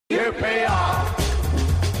QPR,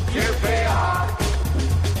 QPR,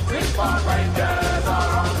 Christmas Rangers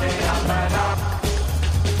are on the up and up.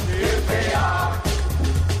 QPR,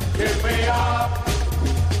 QPR,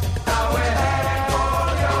 now we're heading for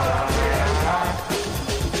European Cup.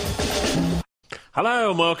 Hello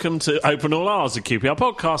and welcome to Open All R's, a QPR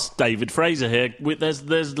podcast. David Fraser here.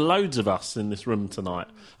 There's loads of us in this room tonight.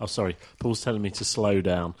 Oh, sorry, Paul's telling me to slow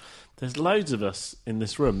down. There's loads of us in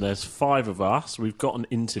this room. There's 5 of us. We've got an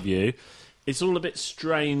interview. It's all a bit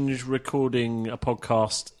strange recording a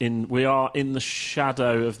podcast. We are in the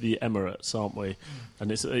shadow of the Emirates, aren't we? And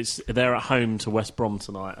they're at home to West Brom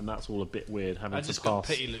tonight, and that's all a bit weird having I to just pass. got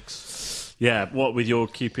pity looks. Yeah, what with your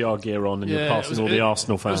QPR gear on and you're passing all the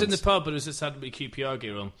Arsenal fans. I was in the pub, but it was just had to be QPR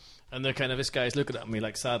gear on, and this guy's looking at me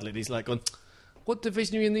like sadly. And he's like, going, "What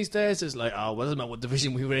division are you in these days?" It's like, "Oh, well, it doesn't matter what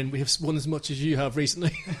division we were in. We have won as much as you have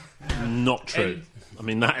recently." Not true. I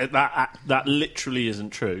mean that literally isn't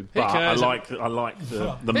true. But I like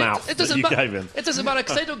the mouth that you gave him. It doesn't matter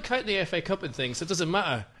because they don't count the FA Cup and things. So it doesn't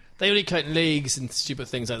matter. They only count leagues and stupid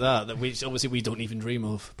things like that we don't even dream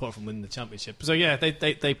of, apart from winning the championship. So yeah,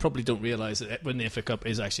 they probably don't realise that winning the FA Cup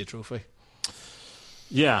is actually a trophy.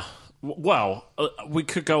 Yeah. Well, we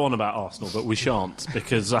could go on about Arsenal, but we shan't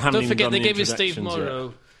because I haven't. Don't even forget done they the gave us Steve introductions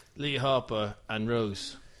Morrow, Lee Harper, and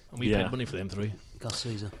Rose, and we paid money for them 3. Gus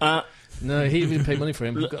Caesar. No, he didn't pay money for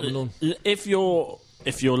him. We got him alone.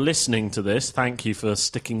 If you're listening to this, thank you for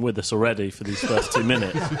sticking with us already for these first 2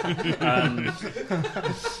 minutes.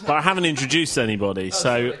 But I haven't introduced anybody,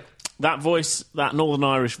 so that voice, that Northern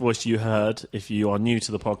Irish voice you heard, if you are new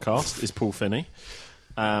to the podcast, is Paul Finney.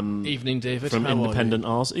 Evening, David. From How Independent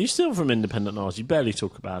Rs. Are you still from Independent Rs? You barely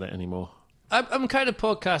talk about it anymore. I'm kind of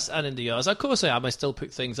podcast and Indie Rs. Of course I am. I still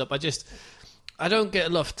put things up. I don't get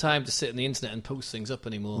enough time to sit on the internet and post things up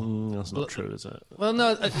anymore. That's not true, is it? Well,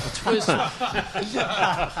 no.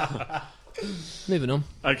 Moving on.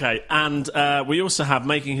 Okay, and we also have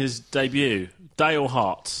making his debut, Dale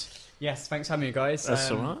Hart. Yes, thanks for having me, guys. That's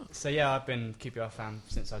all right. So yeah, I've been a QPR fan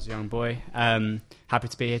since I was a young boy. Happy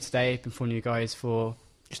to be here today. Been following you guys for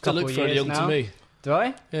a Still couple look of fairly years young now. to me. Do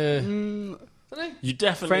I? Yeah. You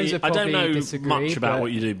definitely. I don't know much about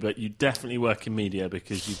what you do, but you definitely work in media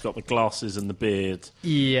because you've got the glasses and the beard.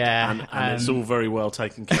 Yeah, and it's all very well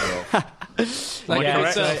taken care of. Am I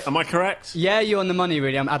correct? Am I correct? Yeah, you're on the money,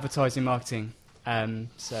 really. I'm advertising marketing,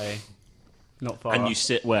 so not far. And off. you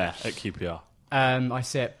sit where at QPR? I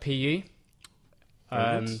sit at PU.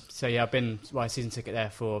 So yeah, I've been a season ticket there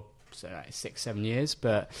for 6-7 years,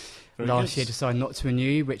 but last year decided not to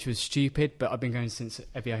renew, which was stupid. But I've been going since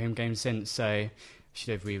every home game since, so I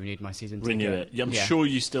should have renewed my season ticket. Renew it. I'm sure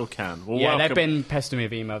you still can. Well, yeah, they've been pestering me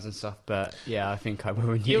with emails and stuff, but yeah, I think I will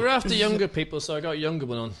renew. You were after younger people, so I got a younger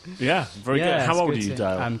one on. Yeah, very good. How old are you,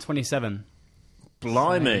 Dale? I'm 27.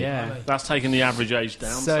 Blimey, so, yeah. That's taken the average age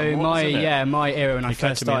down. So somewhat, isn't it? my era when I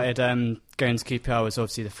first started going to QPR was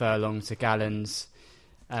obviously the furlong to Gallons.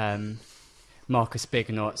 Marcus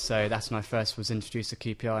Bignot, so that's when I first was introduced to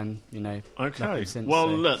QPR, and okay. Since,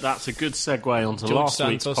 look, that's a good segue onto last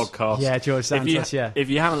week's podcast. Yeah, George Santos. If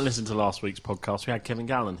you haven't listened to last week's podcast, we had Kevin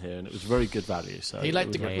Gallen here, and it was very good value. So he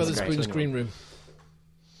liked the Wetherspoons green room.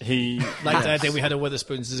 He liked the idea we had a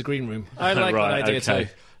Wetherspoons as a green room. I like that idea too.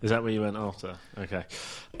 Is that where you went after? Okay.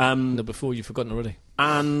 No, before you've forgotten already.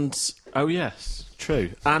 And yes,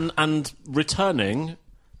 true. And returning.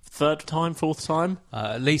 3rd time, 4th time?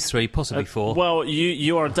 At least 3, possibly 4. Well,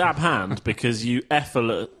 you are a dab hand because you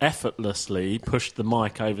effortlessly pushed the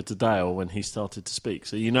mic over to Dale when he started to speak.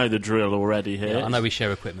 So you know the drill already here. Yeah, I know we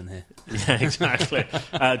share equipment here. Yeah, exactly.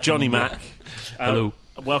 Johnny Mack. Hello.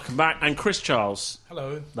 Welcome back. And Chris Charles.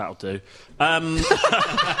 Hello. That'll do.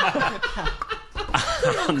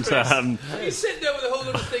 He's sitting there with a whole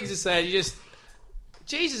lot of things to say. You just...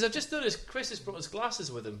 Jesus, I've just noticed Chris has brought his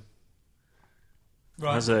glasses with him.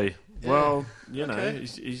 Right. Has he? Yeah. Well, okay.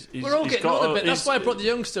 he's we're all getting on a bit. That's why I brought the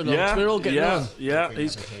youngster along. Yeah, we're all getting on. Yeah,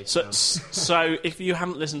 so if you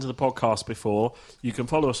haven't listened to the podcast before, you can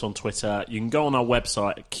follow us on Twitter. You can go on our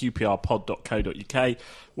website at qprpod.co.uk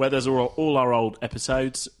where there's all our old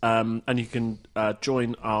episodes, and you can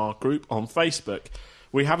join our group on Facebook.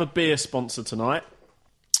 We have a beer sponsor tonight.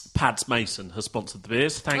 Pads Mason has sponsored the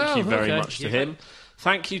beers. Thank you very much to him.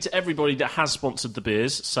 Thank you to everybody that has sponsored the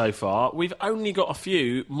beers so far. We've only got a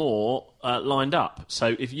few more lined up.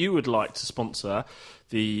 So if you would like to sponsor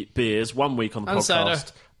the beers 1 week on the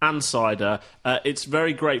podcast and cider, it's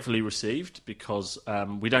very gratefully received because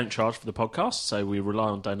we don't charge for the podcast, so we rely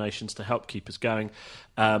on donations to help keep us going.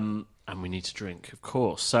 And And we need to drink, of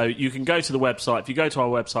course. So you can go to the website. If you go to our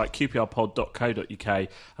website, qprpod.co.uk,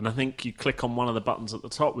 and I think you click on one of the buttons at the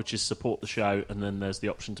top, which is support the show, and then there's the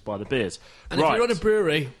option to buy the beers. And if you're on a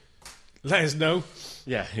brewery, let us know.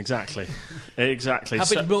 Yeah, exactly. Exactly.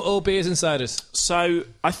 Happy to put all beers inside us. So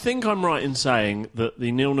I think I'm right in saying that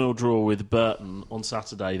the 0-0 draw with Burton on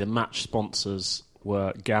Saturday, the match sponsors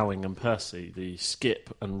were Gowing and Percy, the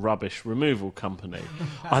skip and rubbish removal company,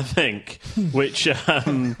 I think, which,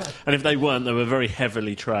 and if they weren't, they were very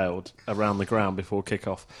heavily trailed around the ground before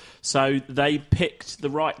kick-off. So they picked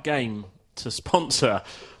the right game to sponsor,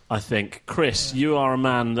 I think. Chris, you are a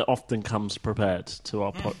man that often comes prepared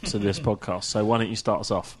to to this podcast, so why don't you start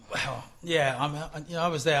us off? Well, yeah, I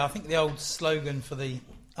was there. I think the old slogan for the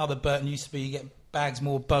other Burton used to be, you get bags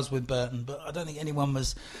more buzz with Burton, but I don't think anyone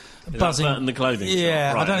was buzzing. Burton the clothing shop?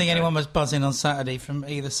 Yeah, Right, I don't think anyone was buzzing on Saturday from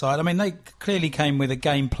either side. I mean, they clearly came with a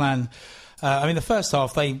game plan. I mean, the first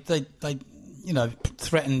half they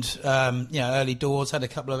threatened early doors, had a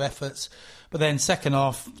couple of efforts, but then second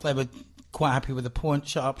half they were quite happy with the point,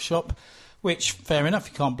 shut up shop, which, fair enough,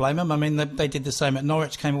 you can't blame them. I mean, they did the same at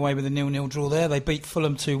Norwich, came away with a 0-0 draw there. They beat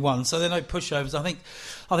Fulham 2-1, so there are no pushovers. I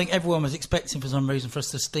think everyone was expecting, for some reason, for us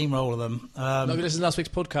to steamroll them. Not going to listen to last week's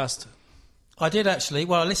podcast. I did, actually.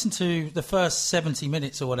 Well, I listened to the first 70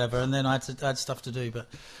 minutes or whatever, and then I had stuff to do, but...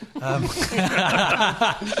 We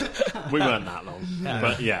weren't that long,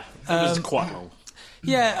 but yeah, it was quite long.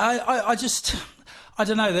 Yeah, I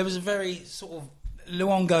don't know, there was a very sort of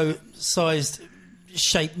Luongo-sized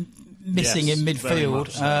shape missing Yes, in very much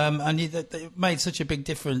midfield, so. and it made such a big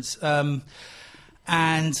difference. And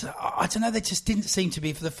I don't know, there just didn't seem to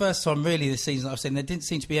be, for the first time really this season I've seen, there didn't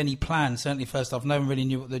seem to be any plan, certainly first half. No one really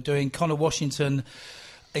knew what they're doing. Connor Washington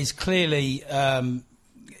is clearly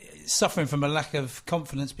suffering from a lack of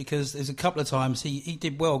confidence, because there's a couple of times he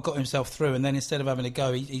did well, got himself through, and then instead of having a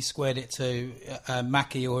go, he squared it to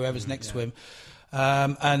Mackie or whoever's next to him.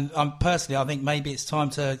 And personally, I think maybe it's time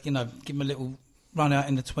to give him a little run out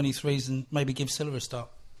in the 23s and maybe give Silla a start.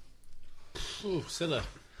 Ooh, Silla.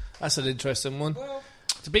 That's an interesting one. Well,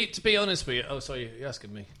 to be honest with you... Oh, sorry, you're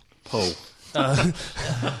asking me. Paul. Do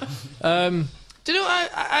you know,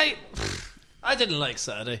 I didn't like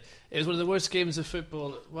Saturday. It was one of the worst games of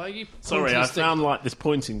football. Why are you Sorry, pointing I a stick? found like this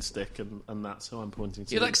pointing stick, and that's who I'm pointing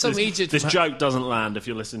to. You're like some Egypt... This joke doesn't land if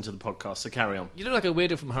you're listening to the podcast, so carry on. You look like a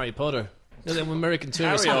weirdo from Harry Potter. You know, them American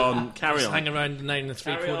tourists Carry on. just hang around the 9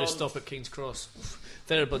 Carry 3/4 on. stop at King's Cross.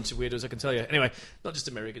 They're a bunch of weirdos, I can tell you. Anyway, not just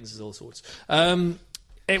Americans, there's all sorts.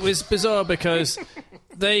 It was bizarre because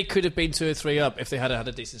they could have been 2 or 3 up if they had had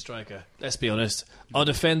a decent striker. Let's be honest. Our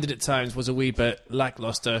defending at times was a wee bit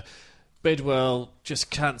lacklustre. Bidwell just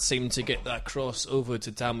can't seem to get that cross over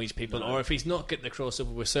to damage people, or if he's not getting the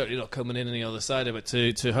crossover, we're certainly not coming in on the other side of it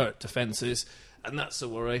to hurt defences, and that's a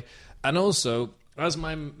worry. And also, as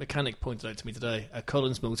my mechanic pointed out to me today, at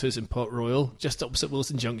Collins Motors in Port Royal, just opposite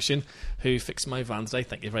Wilson Junction, who fixed my van today,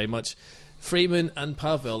 thank you very much, Freeman and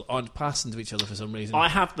Pavel aren't passing to each other for some reason. I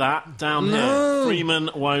have that down No. here. Freeman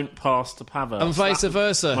won't pass to Pavel. And vice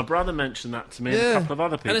versa. My brother mentioned that to me, and a couple of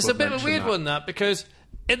other people. And it's a have bit of a mentioned weird that. one, that, because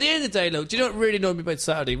at the end of the day, look, do you know what really annoyed me about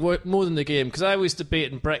Saturday more than the game? Because I was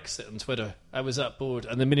debating Brexit on Twitter. I was that bored,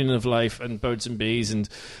 and the meaning of life, and birds and bees, and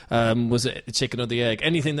was it the chicken or the egg?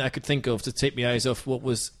 Anything that I could think of to take my eyes off what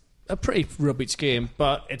was a pretty rubbish game,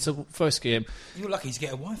 but it's a first game. You're lucky to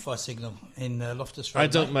get a Wi-Fi signal in Loftus Road. I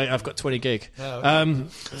don't, mate. I've got 20 gig. Oh,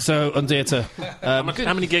 So on data. How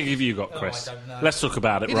many gig have you got, Chris? I don't know. Let's talk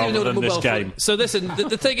about it You didn't rather know than the this mobile game. phone. So listen,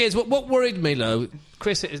 the thing is, what worried me, though,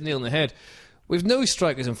 Chris hit his nail on the head. With no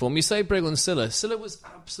strikers in form, you say Briggle and Silla. Silla was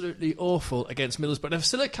absolutely awful against Middlesbrough. If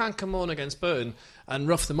Silla can't come on against Burton and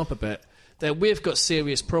rough them up a bit, then we've got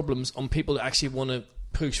serious problems on people that actually want to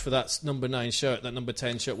push for that number 9 shirt, that number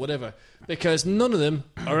 10 shirt, whatever. Because none of them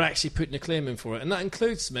are actually putting a claim in for it. And that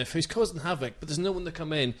includes Smith, who's causing havoc, but there's no one to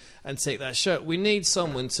come in and take that shirt. We need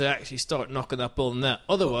someone to actually start knocking that ball in net.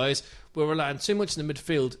 Otherwise, we're relying too much in the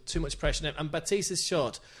midfield, too much pressure in it. And Batista's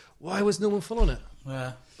shot, why was no one full on it?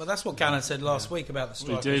 Yeah, but that's what Gannon said last week about the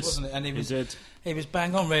strikers, did. wasn't it? And He did. He was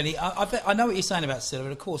bang on, really. I know what you're saying about Silla,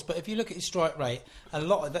 of course, but if you look at his strike rate, a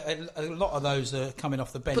lot of those are coming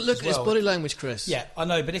off the bench. But look as at his well. body language, Chris. Yeah, I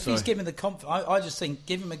know, but if he's Sorry. given the confidence, I just think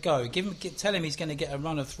give him a go. Tell him he's going to get a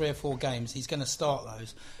run of 3 or 4 games. He's going to start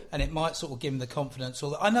those, and it might sort of give him the confidence.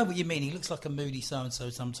 I know what you mean. He looks like a moody so and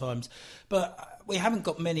so sometimes, but we haven't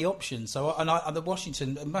got many options. So, the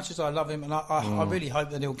Washington, as much as I love him, and I really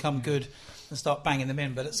hope that he'll come good and start banging them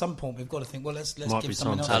in. But at some point, we've got to think, well, let's Might be give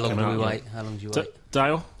someone time else. to How long Come do we out, wait? How long do you wait?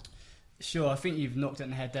 Dale? Sure, I think you've knocked it on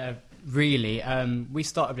the head there, really. We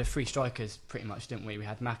started with 3 strikers, pretty much, didn't we? We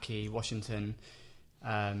had Mackie, Washington,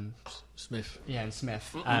 Smith. Yeah, and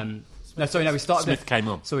Smith. We started Smith came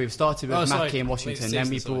on. So we started with Mackie and Washington, then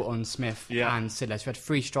we Sorry. brought on Smith Yeah. and Sidler. So we had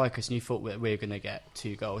 3 strikers, and you thought that we were going to get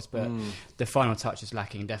 2 goals, but the final touch is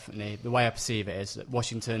lacking, definitely. The way I perceive it is that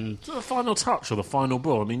Washington... Is it the final touch or the final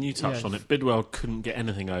ball? I mean, you touched Yeah. on it. Bidwell couldn't get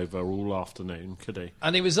anything over all afternoon, could he?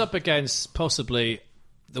 And he was up against possibly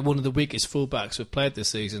one of the weakest fullbacks we've played this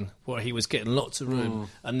season, where he was getting lots of room,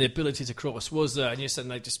 and the ability to cross was there. And you're saying,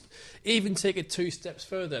 like, just even take it 2 steps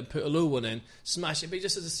further and put a low one in, smash it. But he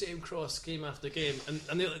just has the same cross game after game,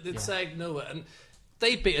 and they'd say no. And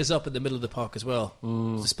they beat us up in the middle of the park as well,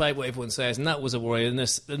 despite what everyone says. And that was a worry in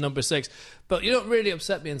this, the number 6. But you know what really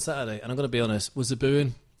upset me on Saturday, and I'm going to be honest, was the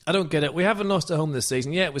booing. I don't get it. We haven't lost at home this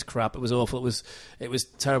season. Yeah, it was crap. It was awful. It was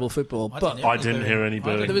terrible football. But I didn't hear any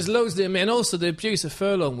booing. there was loads of them, and also the abuse of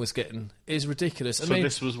Furlong was getting is ridiculous. So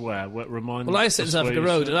this was where? Remind me. Well, I sit in us South where Africa you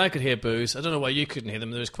Road, sit. and I could hear boos. I don't know why you couldn't hear them.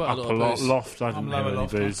 There was quite a Up lot of boos. loft, I didn't hear any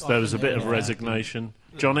loft. boos. I There was a can bit hear of that. resignation.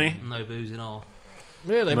 Johnny? No booze in all.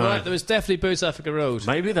 Really? No. Right, there was definitely boos South Africa Road.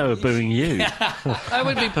 Maybe they were booing you. I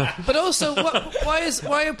would be, but also,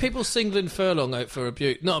 why are people singling Furlong out for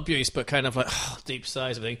abuse? Not abuse, but kind of like deep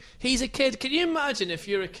sighs of thing. He's a kid. Can you imagine if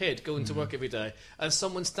you're a kid going to work every day and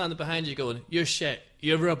someone's standing behind you going, "You're shit,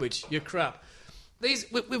 you're rubbish, you're crap."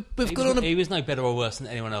 We've gone on a He was no better or worse than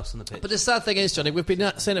anyone else on the pitch. But the sad thing is, Johnny, we've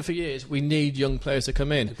been saying it for years. We need young players to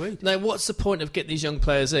come in. Agreed. Now, what's the point of getting these young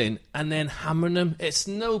players in and then hammering them? It's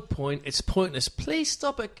no point. It's pointless. Please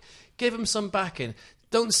stop it. Give them some backing.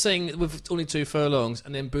 Don't sing with only 2 furlongs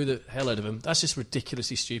and then boo the hell out of them. That's just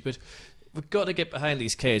ridiculously stupid. We've got to get behind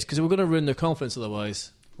these kids because we're going to ruin their confidence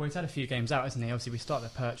otherwise. Well, he's had a few games out, hasn't he? Obviously, we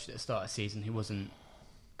started the Perch at the start of the season. He wasn't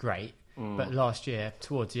great. But last year,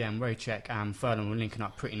 towards the end, Wojciech and Furlong were linking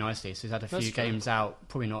up pretty nicely. So he's had a That's few true. games out,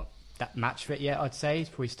 probably not that match fit yet, I'd say. He's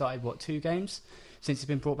probably started, 2 games since he's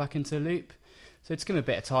been brought back into the loop. So just give him a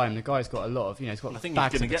bit of time. The guy's got a lot of, he's got I think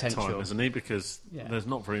bags he's of going to get potential. time, isn't he? Because Yeah. there's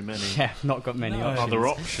not very many Yeah, not got many No. options. other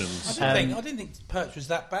options. I didn't think Perch was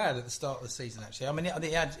that bad at the start of the season. Actually, I mean,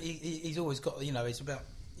 he's always got he's about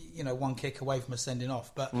 1 kick away from a sending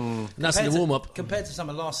off. But And that's in the compared to- warm-up. compared to some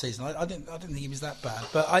of last season, I didn't think he was that bad.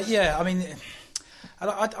 But I've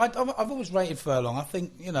always rated Furlong. I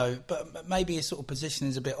think but maybe his sort of position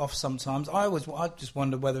is a bit off sometimes. I just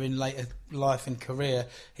wonder whether in later life and career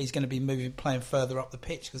he's going to be playing further up the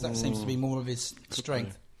pitch because that seems to be more of his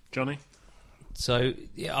strength. Johnny? So,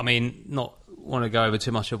 yeah, I mean, not want to go over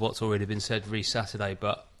too much of what's already been said Saturday,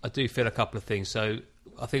 but I do feel a couple of things. So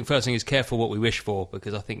I think first thing is careful what we wish for,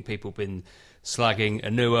 because I think people have been slagging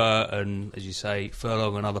Anua and, as you say,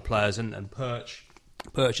 Furlong and other players, and Perch.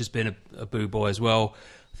 Perch has been a boo boy as well.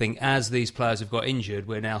 I think as these players have got injured,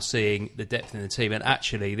 we're now seeing the depth in the team, and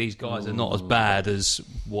actually these guys are not as bad as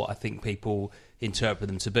what I think people interpret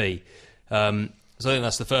them to be. So I think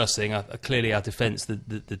that's the first thing. Clearly, our defence, the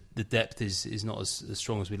depth is not as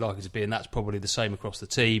strong as we'd like it to be, and that's probably the same across the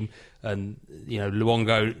team. And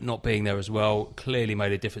Luongo not being there as well clearly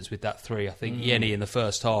made a difference with that 3. I think Yenny in the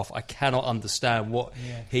first half, I cannot understand what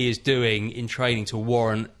he is doing in training to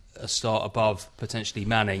warrant a start above potentially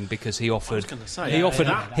Manning, because he offered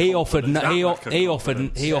he offered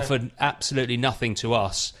absolutely nothing to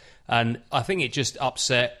us. And I think it just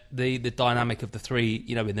upset the dynamic of the 3,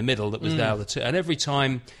 in the middle that was now the 2. And every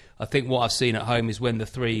time, I think what I've seen at home is when the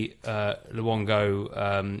 3,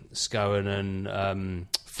 Luongo, Scowen and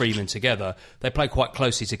Freeman together, they play quite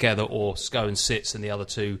closely together, or Scowen sits and the other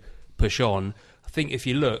 2 push on. I think if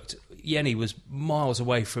you looked, Yenny was miles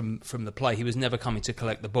away from the play. He was never coming to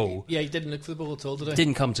collect the ball. Yeah, he didn't look for the ball at all, did he?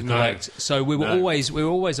 Didn't come to collect. So we were always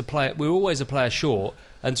a player short.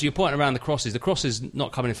 And to your point around the crosses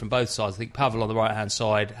not coming in from both sides. I think Pavel on the right hand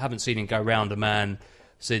side, haven't seen him go round a man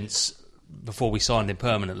since before we signed him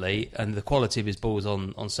permanently, and the quality of his balls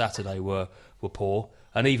on Saturday were poor.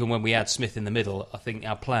 And even when we had Smith in the middle, I think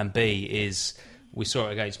our plan B is, we saw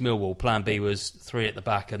it against Millwall, plan B was 3 at the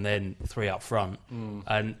back and then 3 up front.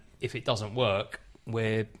 And if it doesn't work,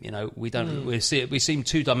 we seem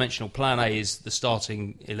 2-dimensional. Plan A is the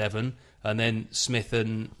starting 11, and then Smith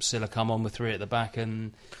and Silla come on with 3 at the back,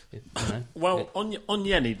 and Well, on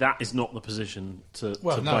Yenny, that is not the position to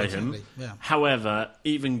play him. exactly, yeah. However,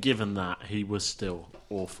 even given that, he was still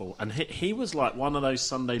awful, and he was like one of those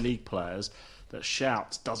Sunday League players that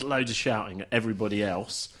does loads of shouting at everybody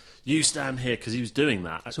else. You stand here, because he was doing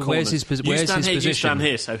that. At So where's corners. his You stand here, position? You stand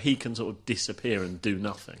here, so he can sort of disappear and do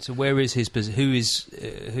nothing. So where is his position?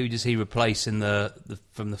 Who does he replace in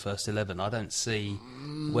from the first 11? I don't see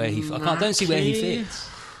where he. I don't see where he fits.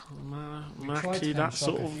 Mackie, that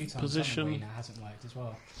sort of position. Hasn't worked as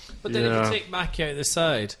well. But then if you take Mackie out of the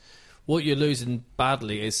side, what you're losing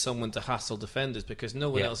badly is someone to hassle defenders, because no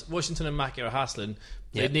one Yeah. else. Washington and Mackey are hassling.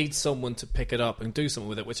 They Yeah. need someone to pick it up and do something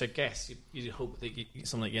with it, which I guess you'd hope that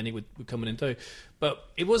someone like Yenny would come in and do. But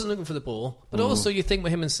he wasn't looking for the ball. But also, you think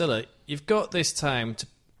with him and Silla, you've got this time to.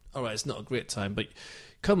 All right, it's not a great time, but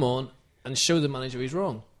come on and show the manager he's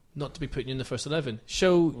wrong. Not to be putting you in the first 11.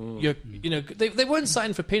 Show your, they weren't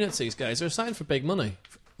signed for peanuts, these guys. They were signed for big money,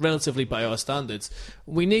 relatively by our standards.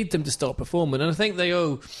 We need them to start performing, and I think they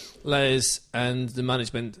owe Les and the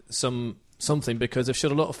management something, because they've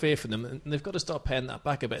showed a lot of faith in them, and they've got to start paying that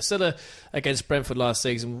back a bit. Silla against Brentford last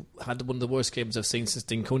season had one of the worst games I've seen since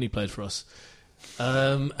Dean Coney played for us.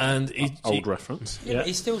 And Old reference. Yeah, but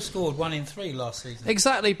he still scored 1 in 3 last season.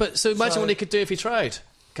 exactly. But so imagine So- what he could do if he tried,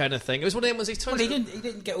 kind of thing. It was one of them ones he turned. Well, he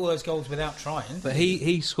didn't get all those goals without trying. But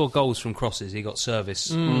he scored goals from crosses. He got service,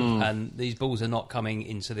 and these balls are not coming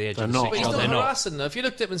into the edge of the not. But he's six. not They're not. harassing though. If you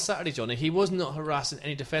looked at him on Saturday, Johnny, he was not harassing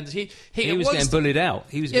any defenders. He He at was one getting bullied out.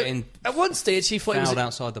 He was getting at one stage he thought he was fouled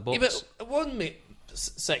outside the box. Yeah, but at one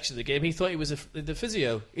section of the game, he thought he was the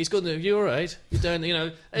physio. He's going, "You all right? You're down."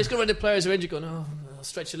 He's going around the players who are injured, going, "Oh, I'll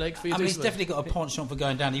stretch your leg for you." I mean, do he's something." definitely got a penchant for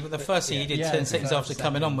going down. The first thing he did 10 seconds after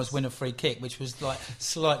coming on was win a free kick, which was like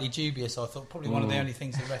slightly dubious, I thought. Probably one of the only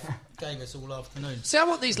things the ref gave us all afternoon. See, I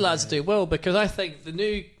want these lads to do well, because I think the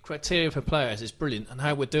new criteria for players is brilliant, and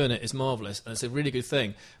how we're doing it is marvellous, and it's a really good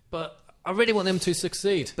thing. But I really want them to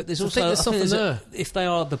succeed. But there's So I also think there's something there. if they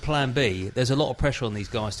are the plan B, there's a lot of pressure on these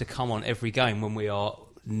guys to come on every game when we are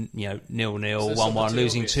 0-0, So 1-1, it's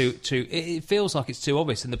losing too 2-2. It feels like it's too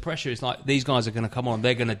obvious, and the pressure is like these guys are going to come on,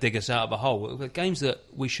 they're going to dig us out of a hole. The games that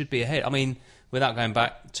we should be ahead. I mean, without going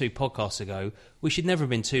back 2 podcasts ago, we should never have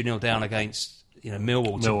been 2-0 down against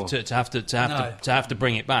Millwall to have to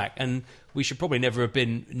bring it back, and we should probably never have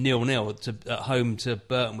been 0-0 at home to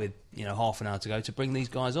Burton with half an hour to go to bring these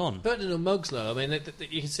guys on. Burton and Mugslow, I mean,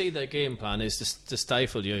 you can see their game plan is to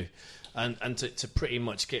stifle you and to pretty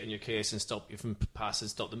much get in your case and stop you from passing,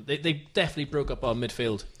 stop them. They definitely broke up our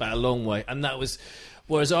midfield by a long way, and that was.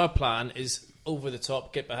 Whereas our plan is over the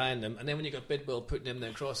top, get behind them, and then when you got Bidwell putting him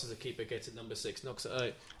there crosses, the keeper gets it number 6, knocks it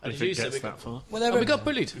out. And If it gets that far. Well, we got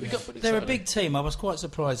bullied. We got bullied. They're a Saturday. big team. I was quite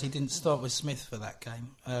surprised he didn't start with Smith for that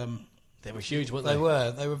game. They were huge, weren't they? They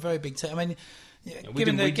were a very big team. I mean, We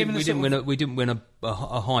didn't win a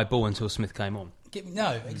high ball until Smith came on.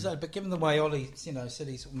 Exactly. But given the way Ollie, said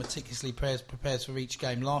he sort of meticulously prepares for each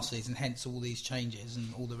game last season, hence all these changes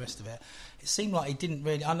and all the rest of it, it seemed like he didn't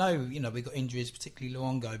really. I know, we got injuries, particularly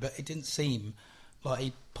Luongo, but it didn't seem like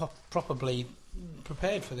he properly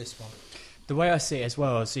prepared for this one. The way I see it as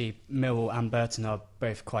well, I see Millwall and Burton are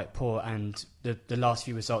both quite poor, and the last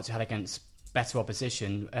few results we had against better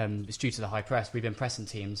opposition is due to the high press. We've been pressing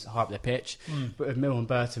teams high up the pitch, but with Millwall and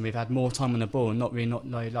Burton, we've had more time on the ball and not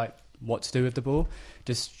know like what to do with the ball.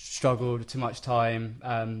 Just struggled too much time,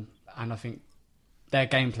 and I think their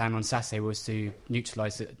game plan on Saturday was to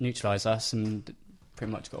neutralise us, and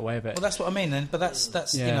pretty much got away with it. Well, that's what I mean then. But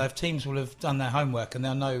that's Yeah. if teams will have done their homework and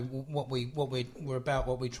they'll know what we're about,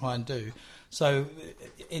 what we try and do. So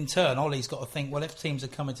in turn, Ollie's got to think, well, if teams are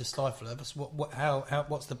coming to stifle us,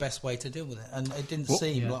 what's the best way to deal with it? And it didn't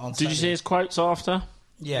seem like on Did you see Saturday. his quotes after?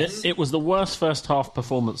 Yes. It was the worst first half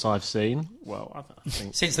performance I've seen. Well, I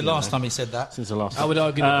think Since the last time he said that. Since the last I would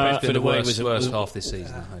argue that Been the Brentford away worst was half this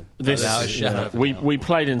season. I hope. This Without a is, shadow of a doubt. we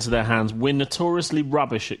played into their hands. We're notoriously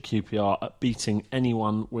rubbish at QPR at beating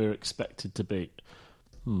anyone we're expected to beat.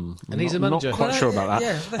 And he's a manager. Not quite sure about that.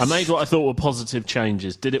 Yeah, I made what I thought were positive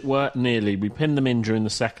changes. Did it work? Nearly. We pinned them in during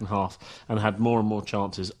the second half and had more and more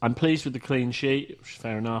chances. I'm pleased with the clean sheet.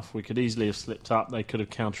 Fair enough. We could easily have slipped up. They could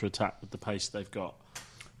have counter-attacked with the pace they've got.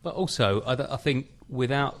 But also, I think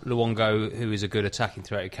without Luongo, who is a good attacking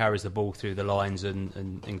threat, who carries the ball through the lines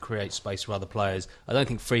and creates space for other players, I don't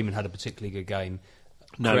think Freeman had a particularly good game.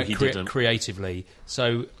 No, he didn't. Creatively.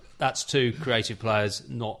 So that's 2 creative players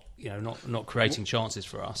not creating chances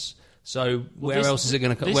for us. So where else is it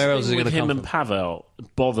going to come? Where else is it going to come him from? and Pavel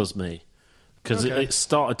bothers me because it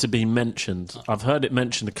started to be mentioned. I've heard it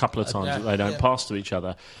mentioned a couple of times that they don't pass to each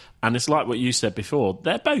other. And it's like what you said before.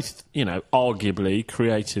 They're both, arguably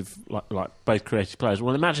creative, like both creative players.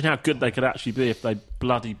 Well, imagine how good they could actually be if they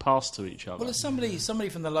bloody pass to each other. Well, if somebody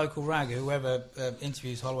from the local rag, whoever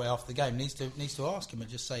interviews Holloway after the game, needs to ask him and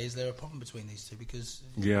just say, is there a problem between these two? Because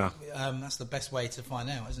that's the best way to find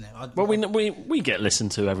out, isn't it? Well, we get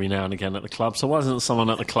listened to every now and again at the club, so why doesn't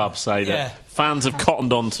someone at the club say Yeah. that fans have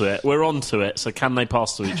cottoned onto it, we're onto it, so can they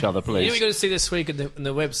pass to each other, please? You know what you're going to see this week on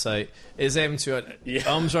the website is them 2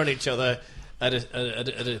 arms around each other at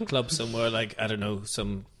a club somewhere, like, I don't know,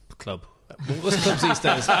 some club. What's clubs these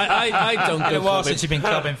days? I don't Been go a while clubbing. since you've been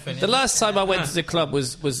clubbing, Finney. The last time I went to the club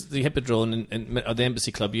was the Hippodrome or the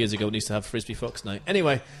Embassy Club years ago. We used to have Frisbee Fox night.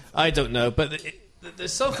 Anyway, I don't know, but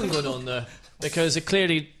there's something going on there because it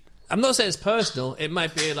clearly. I'm not saying it's personal. It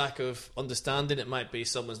might be a lack of understanding. It might be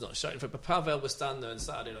someone's not shouting for it. But Pavel was standing there on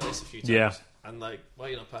Saturday like this a few times. Yeah. And like, why are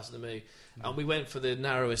you not passing to me? And we went for the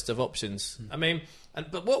narrowest of options. I mean,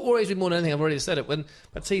 but what worries me more than anything, I've already said it, when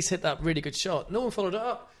Matisse hit that really good shot, no one followed it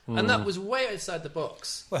up. And that was way outside the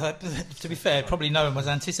box. Well, to be fair, probably no one was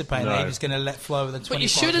anticipating that he was going to let fly with a 25-yard But you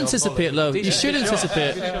should anticipate, love. You should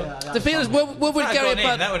anticipate. The thing is, what would Gary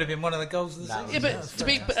Button... That would have been one of the goals of the season.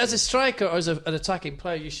 Yeah, but as a striker or as an attacking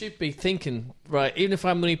player, you should be thinking, right, even if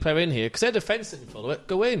I'm the only player in here, because their defence didn't follow it,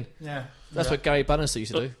 go in. Yeah. That's what Gary Bannister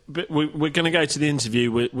used to do. But we're going to go to the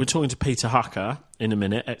interview. We're talking to Peter Hucker in a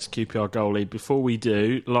minute, ex-QPR goalie. Before we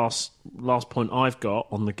do, last point I've got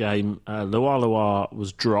on the game, Loa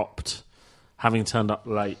was dropped, having turned up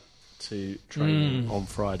late to training on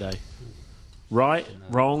Friday. Right?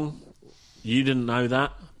 Wrong? You didn't know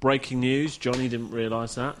that? Breaking news. Johnny didn't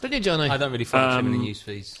realise that. Didn't you, Johnny? I don't really follow him in the news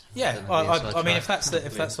feeds. Yeah, Don't know the inside I mean, track.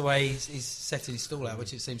 if that's the way he's setting his stall out,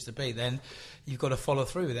 which it seems to be, then you've got to follow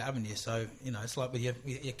through with it, haven't you? So it's like with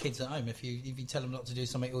your kids at home. If you tell them not to do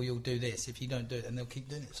something, or you'll do this. If you don't do it, then they'll keep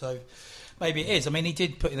doing it. So maybe it is. I mean, he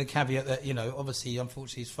did put in the caveat that obviously,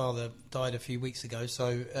 unfortunately, his father died a few weeks ago. So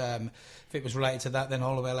if it was related to that, then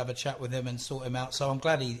Holloway will have a chat with him and sort him out. So I'm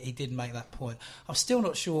glad he did make that point. I'm still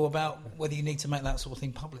not sure about whether you need to make that sort of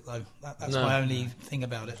thing public, though. That's my only thing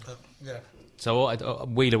about it. But yeah. So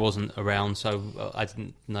Wheeler wasn't around, so I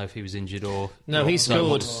didn't know if he was injured or... No, he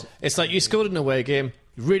scored. It's like you scored in an away game,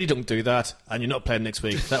 you really don't do that, and you're not playing next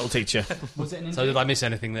week. That'll teach you. Was it an So injury? did I miss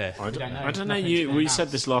anything there? I don't know. Nothing's We been said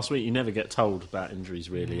announced. this last week. You never get told about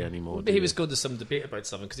injuries really anymore. Maybe do he you? was going to some debate about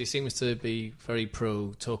something, because he seems to be very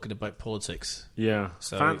pro talking about politics. Yeah.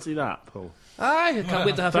 So- Fancy that, Paul. I can't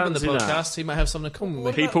wait to have him on the Fancy that. podcast. He might have something to come with.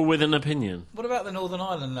 What People with an opinion. What about the Northern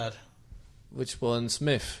Ireland lad? Which one?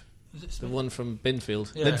 Smith. Was it The Smith? one from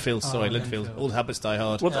Binfield. Yeah. Linfield, sorry, Oh, Linfield. Linfield. Old habits die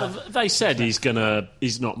hard. Well, they said he's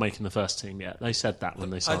not making the first team yet. They said that when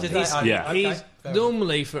they signed did him. they? Yeah. Okay, He's fair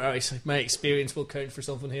normally, for Irish, my experience will count for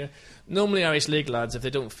something here. Normally, Irish League lads, if they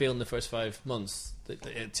don't fail in the first 5 months,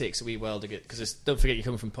 it takes a wee while to get. Because don't forget, you're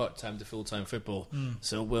coming from part-time to full-time football,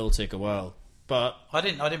 so it will take a while. But I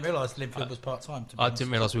didn't realise Linfield was part time. I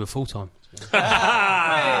didn't realise we were full-time.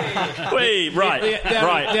 Wait, right.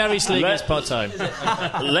 the Irish League Let- is part-time.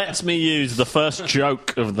 Let me use the first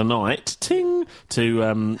joke of the night, ting,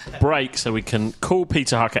 to break so we can call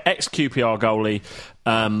Peter Hucker, ex-QPR goalie,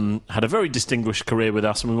 had a very distinguished career with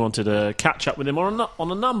us, and we wanted to catch up with him on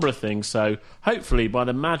a number of things. So hopefully, by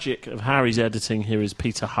the magic of Harry's editing, here is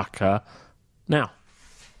Peter Hucker now.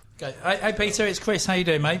 Okay. Hey Peter, it's Chris. How you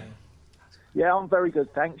doing, mate? Yeah, I'm very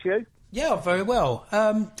good, thanks. You? Yeah, very well.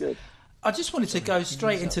 Good. I just wanted to go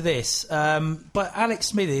straight into this. But Alex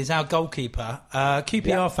Smithy is our goalkeeper.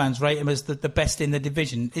 QPR fans rate him as the best in the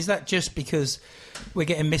division. Is that just because we're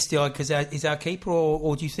getting misty-eyed because he's our keeper,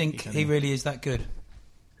 or do you think he really is that good?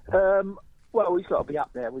 Well, he's got to be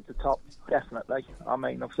up there with the top, definitely. I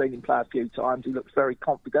mean, I've seen him play a few times. He looks very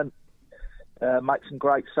confident, makes some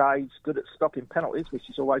great saves, good at stopping penalties, which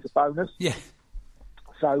is always a bonus. Yeah.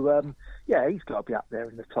 So, yeah, he's got to be up there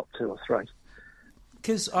in the top 2 or 3.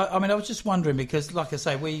 Because, I mean, I was just wondering, because, like I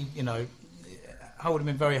say, we, hold him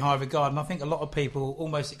in very high regard, and I think a lot of people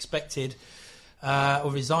almost expected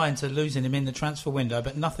or resigned to losing him in the transfer window,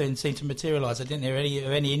 but nothing seemed to materialise. I didn't hear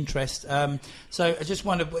any interest. So I just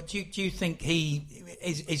wondered, do you think he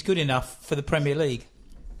is good enough for the Premier League?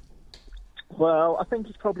 Well, I think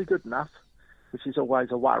he's probably good enough, which is always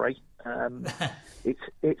a worry.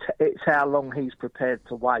 It's how long he's prepared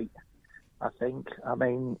to wait, I think. I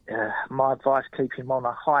mean, my advice, keep him on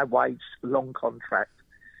a high-wage, long contract,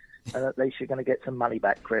 and at least you're going to get some money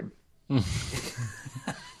back for him.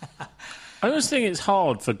 I always think it's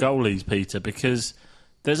hard for goalies, Peter, because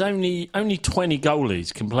there's only 20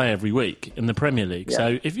 goalies can play every week in the Premier League. Yeah.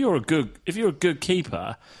 So if you're a good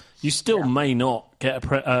keeper, you still may not get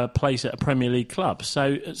a place at a Premier League club.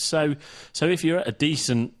 So if you're at a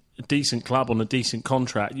decent club on a decent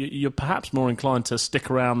contract, you're perhaps more inclined to stick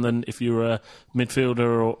around than if you're a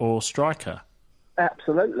midfielder or striker.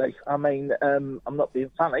 Absolutely. I mean, I'm not being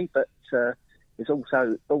funny, but it's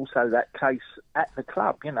also that case at the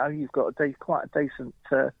club. You've got quite a decent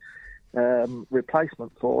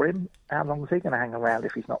replacement for him. How long is he going to hang around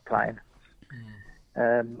if he's not playing?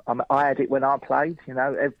 I had it when I played.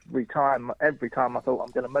 Every time I thought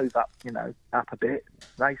I'm going to move up, up a bit,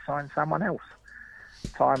 they signed someone else,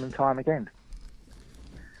 time and time again.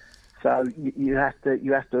 So you have to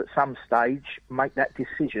at some stage make that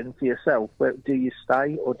decision for yourself. Where do you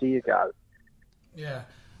stay or do you go? Yeah.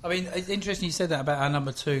 I mean, it's interesting you said that about our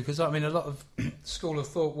number 2, because I mean, a lot of school of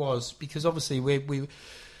thought was, because obviously we've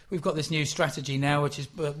got this new strategy now, which is,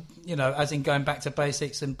 as in going back to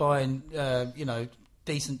basics and buying,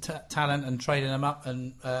 decent talent and trading them up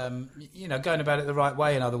and, going about it the right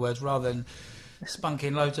way, in other words, rather than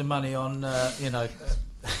spunking loads of money on,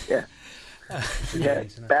 Yeah. Yeah,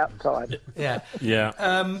 about time. Yeah. Yeah.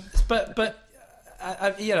 And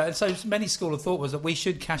so many school of thought was that we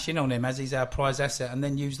should cash in on him as he's our prize asset and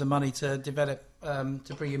then use the money to develop,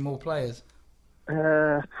 to bring in more players.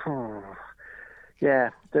 Yeah,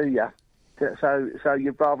 do you? So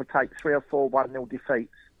you'd rather take 3 or 4 1-0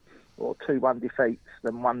 defeats or 2-1 defeats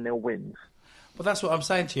than 1-0 wins? Well, that's what I'm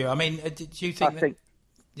saying to you. I mean, do you think? I think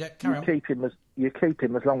yeah, carry on. You keep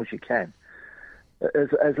him as long as you can,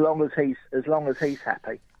 as long as he's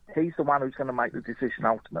happy. He's the one who's going to make the decision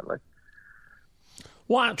ultimately.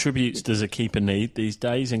 What attributes does a keeper need these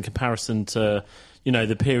days in comparison to,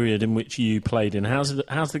 the period in which you played in? How's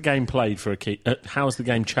the game played for a keeper? How's the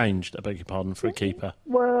game changed? I beg your pardon, for a keeper.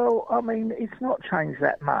 Well, I mean, it's not changed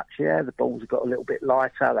that much. Yeah, the balls have got a little bit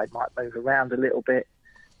lighter. They might move around a little bit.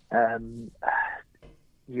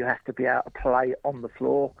 You have to be able to play on the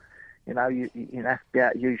floor. You have to be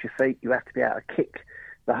able to use your feet. You have to be able to kick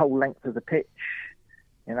the whole length of the pitch.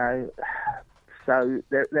 So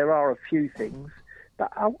there are a few things.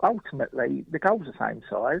 But ultimately, the goal's the same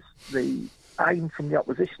size. The aim from the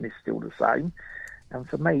opposition is still the same. And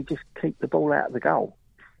for me, just keep the ball out of the goal.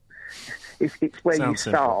 It's where Sounds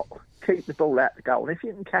you start. Keep the ball out of the goal. And if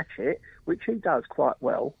you can catch it, which he does quite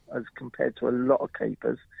well, as compared to a lot of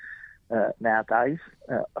keepers nowadays,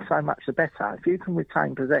 so much the better. If you can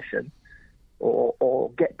retain possession or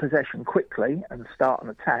get possession quickly and start an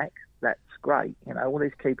attack, that's great. All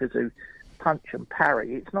these keepers who punch and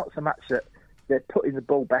parry, it's not so much that they're putting the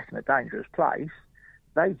ball back in a dangerous place.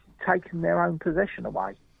 They've taken their own possession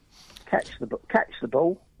away. Catch the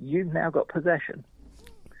ball. You've now got possession.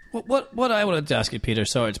 What I wanted to ask you, Peter,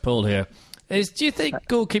 sorry it's Paul here, is do you think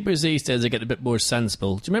goalkeepers these days are getting a bit more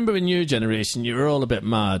sensible? Do you remember in your generation you were all a bit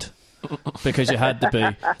mad because you had to be?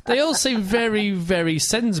 They all seem very, very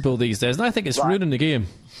sensible these days, and I think it's ruining the game.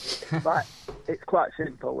 Right. It's quite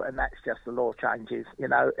simple, and that's just the law changes.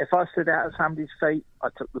 If I stood out at somebody's feet, I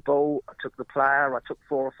took the ball, I took the player, I took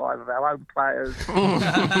 4 or 5 of our own players.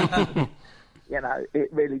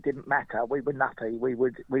 It really didn't matter. We were nutty. We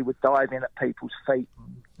would dive in at people's feet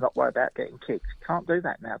and not worry about getting kicked. Can't do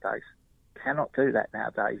that nowadays. Cannot do that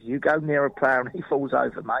nowadays. You go near a player and he falls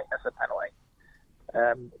over, mate, that's a penalty.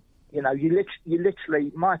 You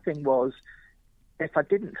literally, my thing was, if I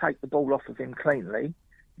didn't take the ball off of him cleanly,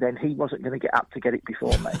 then he wasn't going to get up to get it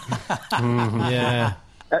before me. Yeah,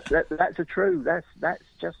 that's just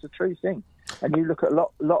a true thing. And you look at a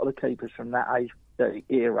lot of the keepers from that age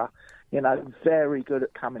era, very good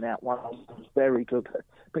at coming out one-on-ones, very good,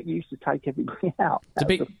 but you used to take everybody out.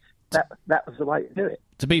 That was the way to do it.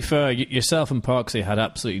 To be fair, yourself and Parksy had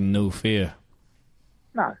absolutely no fear.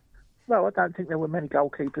 No, well, I don't think there were many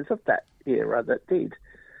goalkeepers of that era that did.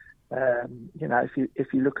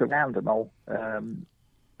 If you look around them all.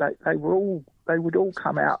 They would all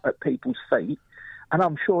come out at people's feet, and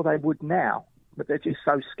I'm sure they would now, but they're just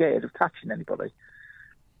so scared of touching anybody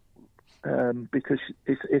because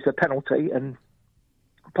it's a penalty and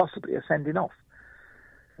possibly a sending off.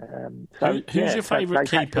 Who's your favourite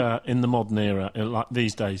keeper in the modern era, like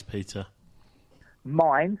these days, Peter?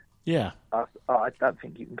 Mine? Yeah. I don't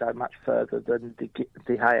think you can go much further than De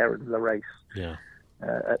Gea and Lloris. Yeah.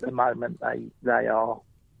 At the moment, they are,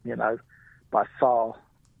 by far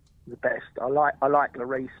the best. I like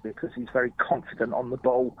Lloris because he's very confident on the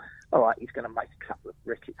ball. All right, he's going to make a couple of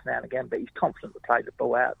rickets now and again, but he's confident to play the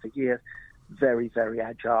ball out of gear. Very, very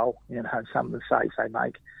agile. Some of the saves they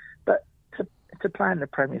make. But to play in the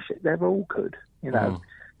Premiership, they're all good. You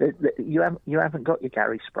haven't got your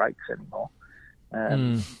Gary Sprakes anymore.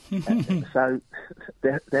 So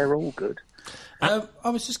they're all good. I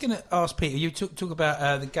was just going to ask Peter, you talk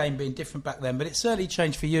about the game being different back then, but it certainly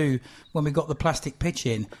changed for you when we got the plastic pitch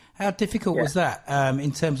in. How difficult was that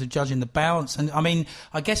in terms of judging the bounce? And I mean,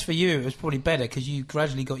 I guess for you it was probably better because you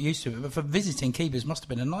gradually got used to it, but for visiting keepers it must have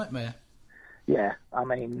been a nightmare. Yeah, I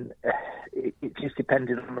mean, it just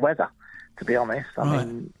depended on the weather, to be honest. I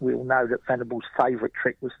mean, we all know that Venables' favourite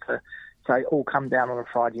trick was to say, all come down on a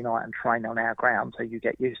Friday night and train on our ground so you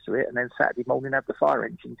get used to it, and then Saturday morning have the fire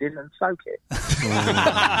engines in and soak it.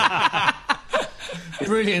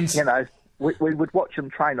 Brilliant. we would watch them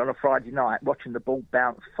train on a Friday night, watching the ball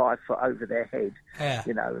bounce 5 foot over their head, Yeah.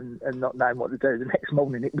 you know, and not knowing what to do. The next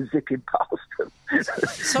morning it was zipping past them.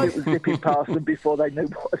 So- It was zipping past them before they knew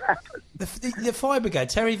what had happened. The Fire Brigade,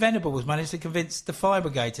 Terry Venables managed to convince the Fire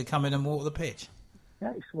Brigade to come in and water the pitch.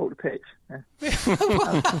 Yeah, he walked the pitch. Yeah.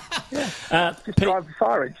 Just Pete- drive the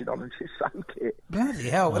fire engine on and just soak it. Bloody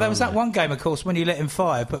hell. Well, there was that one game, of course, when you let him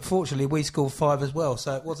 5, but fortunately we scored 5 as well,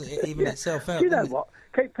 so it wasn't even itself out. Do you know didn't it? what?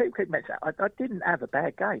 People keep mentioning I didn't have a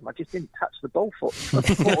bad game. I just didn't touch the ball for 4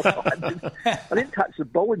 times. I didn't touch the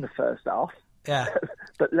ball in the first half. Yeah.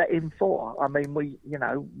 But let in 4. I mean, we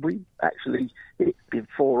actually it'd been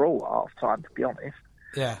 4-4 at half time, to be honest.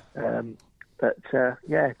 Yeah. But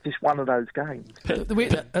just one of those games.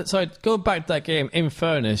 Sorry, going back to that game, in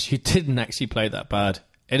fairness, you didn't actually play that bad.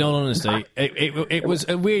 In all honesty, it was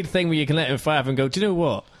a weird thing where you can let him 5 and go, do you know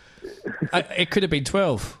what? It could have been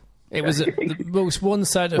 12. It was the most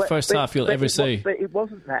one-sided first half you'll ever see. But it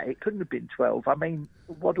wasn't that. It couldn't have been 12. I mean,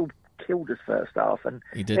 Waddle killed us first half, and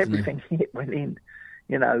He did, everything hit went in.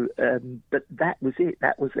 You know, but that was it.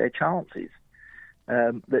 That was their chances.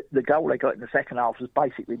 The goal they got in the second half was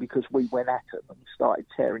basically because we went at them and started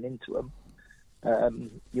tearing into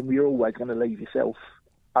them. You're always going to leave yourself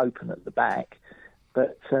open at the back.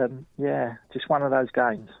 But, just one of those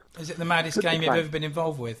games. Is it the maddest Good to game you've play. ever been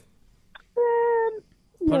involved with?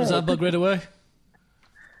 What does that Belgrade away?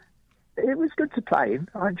 It was good to play in.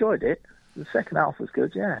 I enjoyed it. The second half was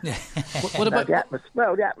good, yeah. What about the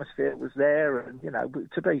atmosphere was there, and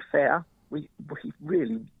to be fair, we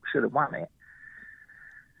really should have won it.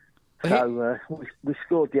 So we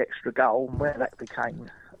scored the extra goal, and where that became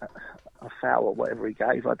a foul or whatever he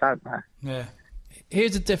gave, I don't know. Yeah.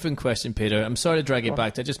 Here's a different question, Peter. I'm sorry to drag it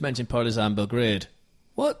back. I just mentioned Partizan Belgrade.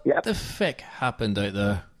 What Yep. the frick happened out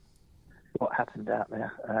there? What happened out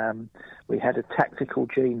there? We had a tactical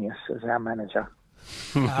genius as our manager.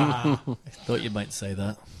 I thought you might say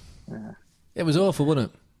that. It was awful,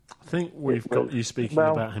 wasn't it? I think we've got you speaking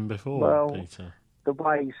about him before, well, Peter. The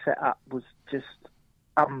way he set up was just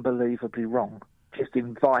unbelievably wrong. Just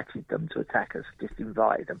invited them to attack us. Just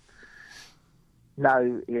invited them.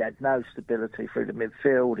 No, he had no stability through the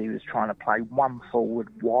midfield. He was trying to play one forward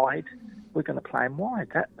wide. We're going to play him wide.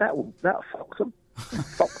 That'll fox them.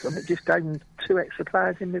 Fox them. It just gave them 2 extra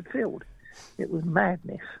players in midfield. It was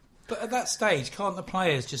madness. But at that stage, can't the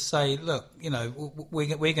players just say, "Look, we're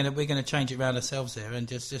going to change it around ourselves here," and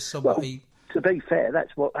just somebody? To be fair,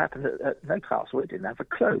 that's what happened at Newcastle. He didn't have a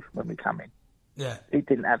clue when we come in. Yeah. He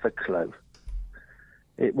didn't have a clue.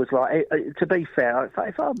 It was like, to be fair,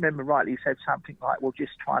 if I remember rightly, he said something like, "Well,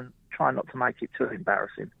 just try not to make it too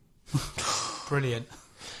embarrassing." Brilliant.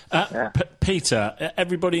 Peter,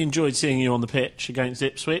 everybody enjoyed seeing you on the pitch against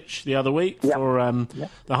Ipswich the other week for the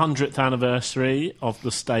 100th anniversary of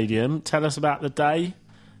the stadium. Tell us about the day.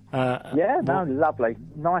 Lovely.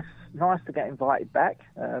 Nice to get invited back.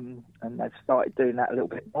 And they've started doing that a little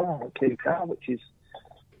bit more on QPR, which is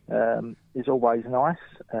always nice.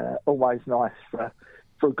 Always nice for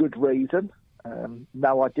a good reason.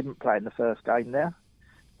 No, I didn't play in the first game there.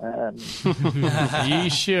 You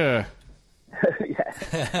sure?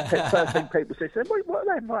 The first thing people say, what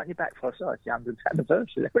are they inviting you back for? I said, it's the 100th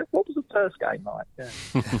anniversary. What was the first game like? Yeah.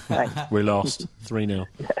 Thanks. We lost 3-0.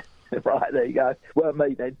 Right, there you go. Weren't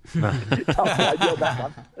me then. I'll blame you on that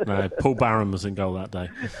one. No, Paul Barron was in goal that day.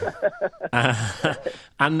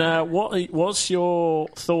 What's your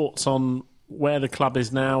thoughts on where the club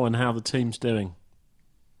is now and how the team's doing?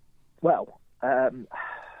 Well,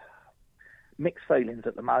 mixed feelings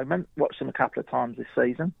at the moment. Watched them a couple of times this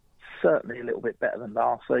season. Certainly a little bit better than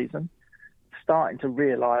last season. Starting to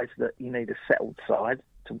realise that you need a settled side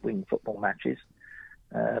to win football matches,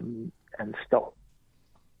 and stop,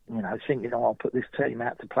 thinking, I'll put this team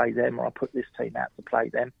out to play them, or I'll put this team out to play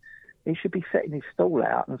them. He should be setting his stall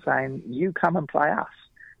out and saying, you come and play us.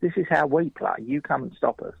 This is how we play. You come and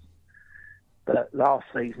stop us. But last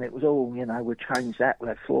season it was all, we'll change that. We'll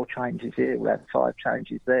have 4 changes here. We'll have 5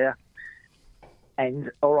 changes there.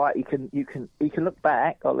 And all right, you can look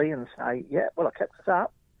back, Ollie, and say, yeah, well, I kept us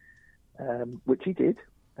up, which he did.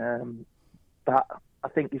 But I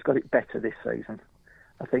think he's got it better this season.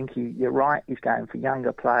 I think you're right. He's going for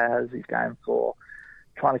younger players. He's going for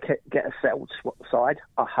trying to get a settled side,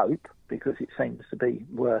 I hope, because it seems to be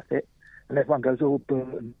worth it. And everyone goes,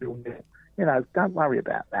 Burton, don't worry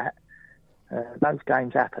about that. Those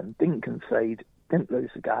games happen. Didn't concede, didn't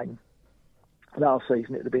lose the game. Last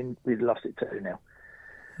season, we'd lost it 2-0.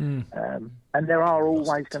 And there are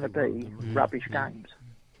always going to be rubbish games.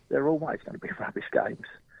 There are always going to be rubbish games.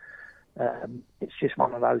 It's just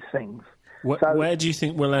one of those things. Where do you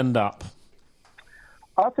think we'll end up?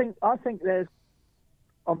 I think there's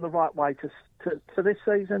on the right way to this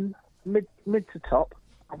season, mid to top.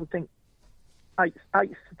 I would think 8 to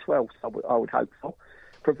 12. I would hope for,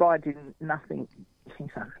 providing nothing,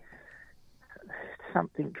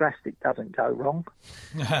 something drastic doesn't go wrong.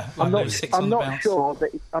 I'm not sure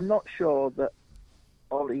that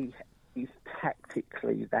Ollie is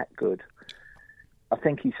tactically that good. I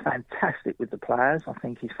think he's fantastic with the players. I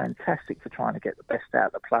think he's fantastic for trying to get the best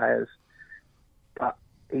out of the players. But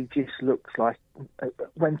he just looks like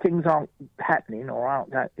when things aren't happening or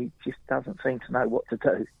aren't that, he just doesn't seem to know what to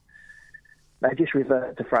do. They just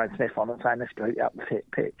revert to throwing Smith on and saying, let's go up the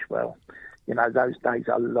pitch. Well, those days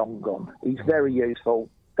are long gone. He's very useful.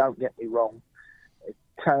 Don't get me wrong.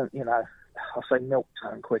 I say milk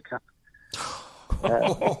turn quicker.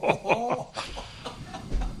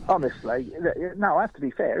 Honestly, no, I have to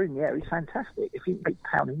be fair. In the air, he's fantastic. If he keeps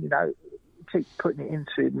pounding, keep putting it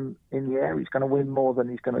into him in the air, he's going to win more than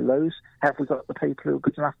he's going to lose. Have we got the people who are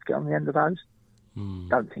good enough to get on the end of those? I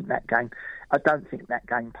don't think that game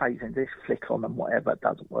plays in this flick on and whatever. It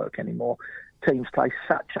doesn't work anymore. Teams play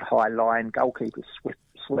such a high line. Goalkeepers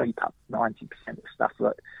sweep up 90% of stuff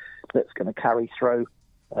that's going to carry through.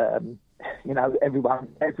 Everyone's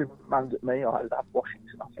at me. I love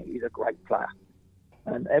Washington. I think he's a great player.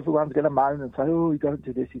 And everyone's going to moan and say, oh, he don't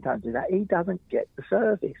do this, he don't do that. He doesn't get the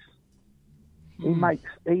service. He reminds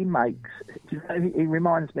me,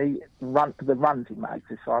 the runs he makes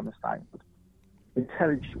is Simon Stainford.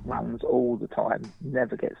 Intelligent runs all the time,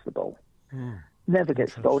 never gets the ball. Never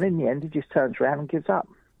gets the ball. And in the end, he just turns around and gives up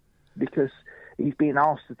because he's being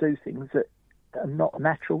asked to do things that are not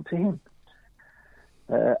natural to him.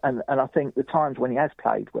 And I think the times when he has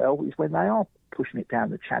played well is when they are pushing it down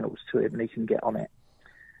the channels to him and he can get on it.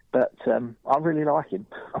 But I really like him.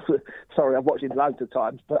 Sorry, I've watched him loads of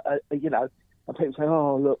times, but, and people say,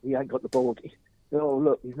 oh, look, he ain't got the ball. Oh,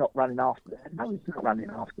 look, he's not running after that. No, he's not running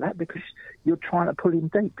after that because you're trying to pull him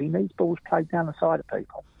deep. He needs balls played down the side of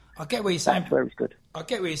people. I get what you're saying. That's where he's good. I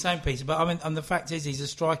get what you're saying, Peter, but and the fact is he's a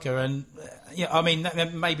striker, and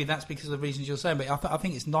maybe that's because of the reasons you're saying, but I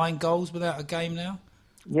think it's 9 goals without a game now.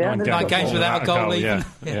 Yeah, 9 games without a goal even.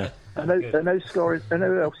 Yeah. And who's scoring? And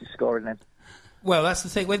who else is scoring then? Well, that's the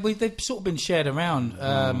thing. They've sort of been shared around.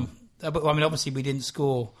 But obviously we didn't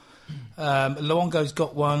score. Luongo's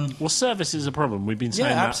got one. Well, service is a problem. We've been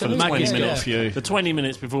saying that for the 20 minutes. The 20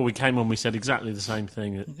 minutes before we came on, we said exactly the same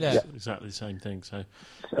thing. Exactly the same thing. So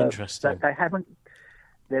interesting. They haven't.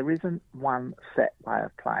 There isn't one set way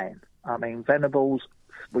of playing. I mean, Venables.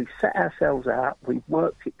 We've set ourselves out. We've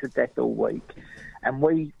worked it to death all week, and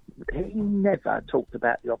he never talked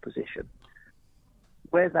about the opposition.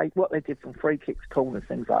 What they did from free kicks, corners,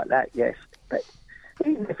 things like that. Yes, but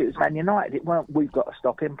even if it was Man United, it weren't we've got to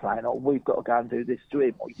stop him playing, or we've got to go and do this to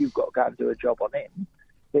him, or you've got to go and do a job on him.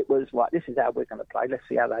 It was like, this is how we're going to play. Let's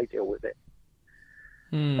see how they deal with it.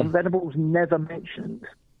 And Venables never mentioned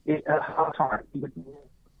it at half time.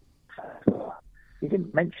 He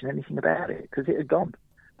didn't mention anything about it because it had gone.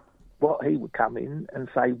 What he would come in and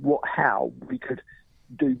say, how we could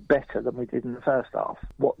do better than we did in the first half,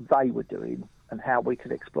 what they were doing, and how we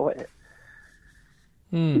could exploit it.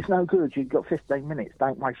 It's no good. You've got 15 minutes.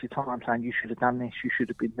 Don't waste your time saying you should have done this, you should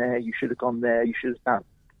have been there, you should have gone there, you should have done.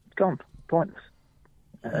 It's gone. Pointless.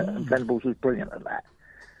 And Venables was brilliant at that.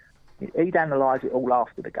 He'd analyse it all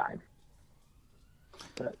after the game.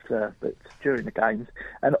 But during the games,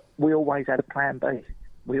 and we always had a plan B.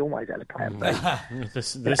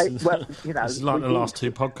 This is like the last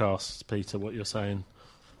 2 podcasts, Peter, what you're saying.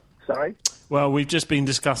 Sorry? Well, we've just been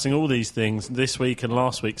discussing all these things this week and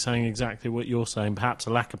last week, saying exactly what you're saying. Perhaps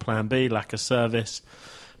a lack of plan B, lack of service.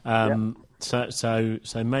 So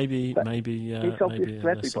maybe it's obvious to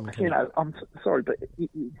everybody. I'm sorry, but it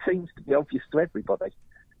seems to be obvious to everybody.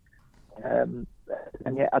 And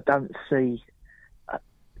yet I don't see.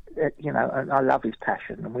 And I love his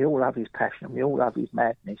passion, and we all love his passion, and we all love his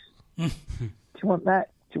madness. Do you want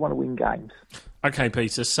that? Do you want to win games? Okay,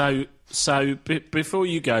 Peter. So before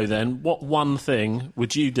you go, then, what one thing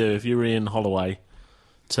would you do if you were Ian Holloway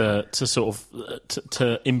to sort of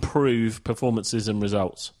to improve performances and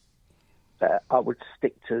results? I would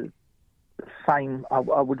stick to the same. I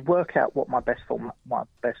would work out what my best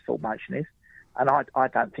formation is, and I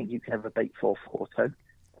don't think you can ever beat 4-4-2.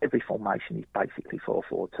 Every formation is basically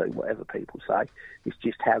 4-4-2, whatever people say. It's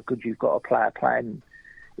just how good you've got a player playing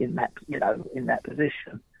in that, in that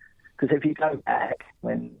position. Because if you go back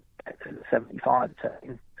to the 75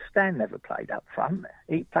 team, Stan never played up front.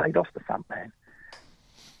 He played off the front man.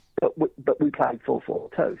 But we played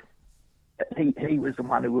 4-4-2. He was the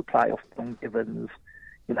one who would play off Don Givens,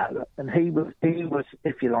 You know, and he was,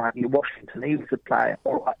 if you like, your Washington. He was a player.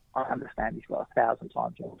 All right, I understand he's got 1,000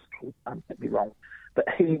 times more skill. Don't get me wrong, but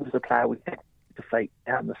he was a player with the feet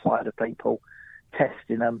down the side of people,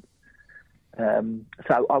 testing them.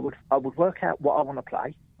 So I would work out what I want to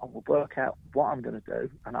play. I would work out what I'm going to do,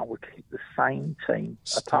 and I would keep the same team,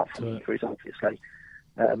 apart from injuries, obviously,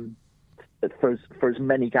 for as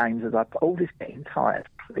many games as I've got. All this getting tired,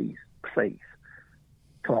 please.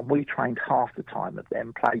 Come on, we trained half the time of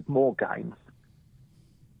them, played more games.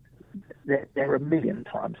 They're a million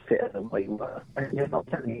times fitter than we were. And you're not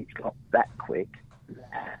telling me it's got that quick.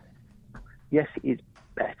 Yes, it is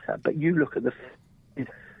better, but you look at the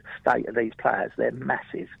state of these players, they're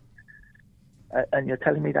massive. And you're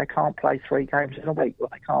telling me they can't play 3 games in a week, or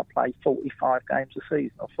they can't play 45 games a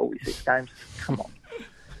season, or 46 games. Come on,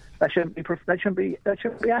 they shouldn't be athletes.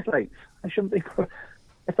 They shouldn't be.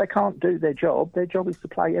 If they can't do their job is to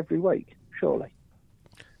play every week. Surely.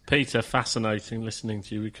 Peter, fascinating listening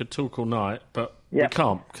to you. We could talk all night, but Yeah. we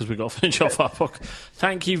can't because we've got to finish off our podcast.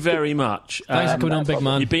 Thank you very much. Thanks for coming on, big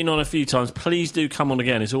man. You've been on a few times. Please do come on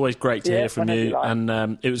again. It's always great to hear from whenever you. you like.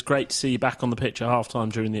 And it was great to see you back on the pitch at half-time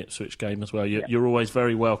during the Ipswich game as well. You're always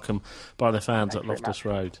very welcome by the fans at Loftus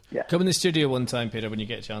Road. Come in the studio one time, Peter, when you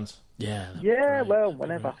get a chance. Yeah. Yeah, well,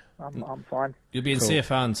 whenever. I'm fine. You'll be in safe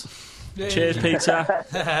hands. Cheers, Peter.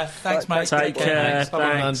 Thanks, mate. Take care.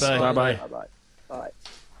 Thanks. Bye. Bye-bye. Bye. Bye.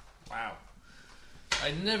 Wow.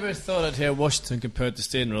 I never thought I'd hear Washington compared to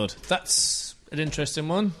Stainroad. That's an interesting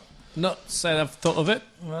one. Not saying I've thought of it.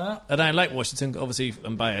 Well, And I like Washington, obviously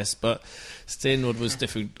I'm biased, but Stainroad was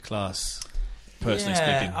different class, personally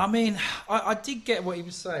speaking. I mean, I did get what he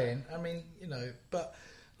was saying. I mean, you know, but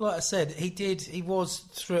like I said, he was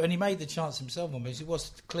through, and he made the chance himself on me. He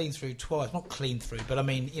was clean through twice. Not clean through, but I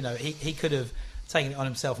mean, you know, he could have taken it on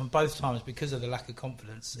himself, and both times, because of the lack of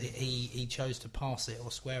confidence, he chose to pass it or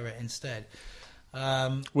square it instead.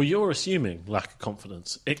 Well, you're assuming lack of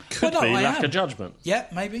confidence. It could Well, no, be I lack am. of judgment. Yeah,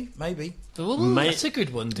 maybe. Well, that's a good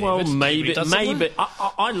one, David. Well, maybe. Doesn't it?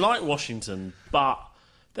 I like Washington, but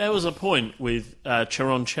there was a point with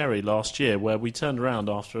Chiron Cherry last year where we turned around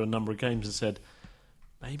after a number of games and said,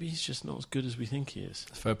 maybe he's just not as good as we think he is.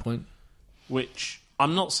 Fair point. Which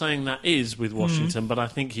I'm not saying that is with Washington, but I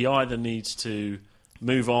think he either needs to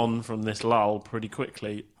move on from this lull pretty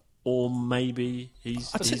quickly, or maybe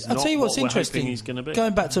he's I'll not tell you what's what we're interesting. hoping he's going to be.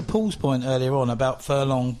 Going back to Paul's point earlier on about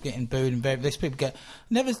Furlong getting booed and this people get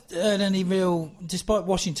never heard any real. Despite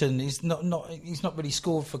Washington, he's not really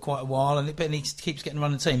scored for quite a while, and he keeps getting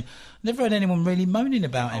run the team. Never heard anyone really moaning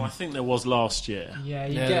about him. I think there was last year. Yeah,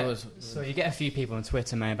 there was. you get a few people on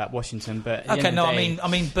Twitter, man, about Washington, but at the Okay, end of no, the I day-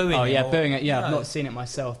 mean booing. Oh yeah, or- booing it. Yeah, I've no. not seen it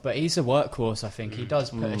myself, but he's a workhorse. I think he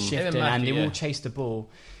does put a shift Even in, and Mackie, they yeah. will chase the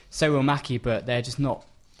ball. So will Mackie, but they're just not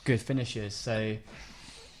good finishers. So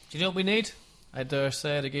Do you know what we need? I dare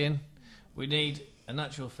say it again. We need a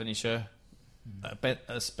natural finisher,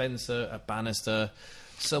 a Spencer, a Bannister,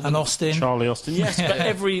 someone. And Austin. Charlie Austin, yes, but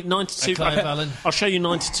every 92 A Clive Allen. I'll show you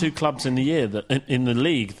 92 clubs in the year that in the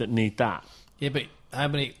league that need that. Yeah, but how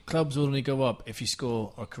many clubs will only go up if you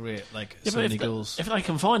score or create like Yeah, so but many if goals? if they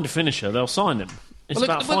can find a finisher, they'll sign him. It's Well,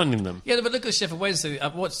 look- about but- finding them. Yeah, but look at Sheffield Wednesday.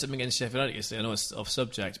 I've watched them against Sheffield United yesterday. I know it's off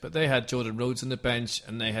subject, but they had Jordan Rhodes on the bench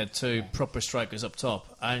and they had 2 proper strikers up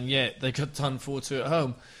top, and yet they got done 4-2 at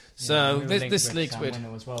home. So we were linked this with league's Sam weird.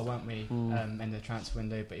 Winner as well, weren't we? In the transfer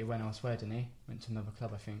window, but he went elsewhere, didn't he? Went to another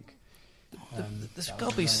club, I think. There's That got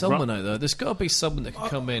was to be right. someone out there. There's got to be someone that can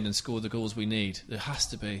come in and score the goals we need. There has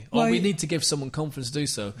to be. Or Well, we need to give someone confidence to do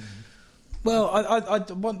so. Well,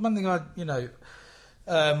 one thing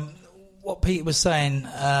what Pete was saying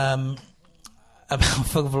about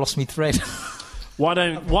I've lost me thread. Why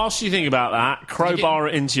don't, whilst you think about that, crowbar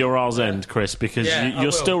it into your arse end, Chris, because Yeah, I you're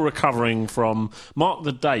will. still recovering from. Mark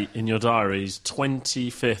the date in your diaries.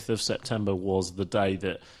 25th of September was the day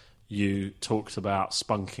that you talked about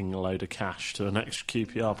spunking a load of cash to an extra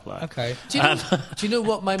QPR player. Okay, Do you know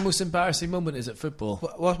what my most embarrassing moment is at football?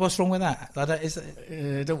 what's wrong with that?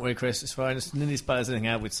 Don't worry, Chris. It's fine. It's nearly as bad as anything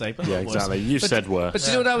I would say. But Yeah, not worse. exactly. You've But- said worse. But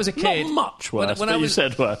you know, when I was a kid, Not much worse, when but I you was-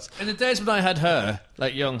 said worse. in the days when I had her,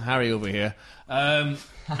 like young Harry over here, and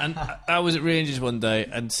I was at Rangers one day,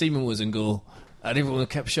 and Seaman was in goal, and everyone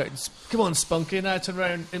kept shouting, "Come on, Spunky!" And I turned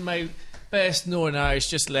around in my best Northern Irish,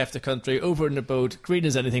 just left the country, over in the boat, green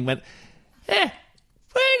as anything, went, "Eh,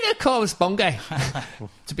 where do they call him Spunky?"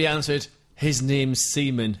 To be answered, his name's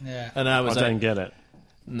Seaman. Yeah. And I I was don't like, get it.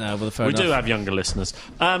 "No, well, fair We enough." do have younger listeners.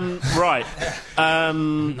 Right.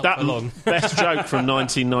 That for long. best joke from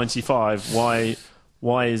 1995.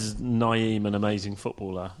 Why is Naeem an amazing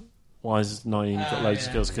footballer? Why has Naeem got loads of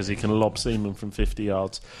skills? Because he can lob Seaman from 50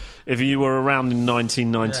 yards. If you were around in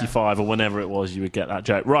 1995 or whenever it was, you would get that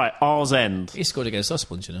joke. Right, R's End. He scored against us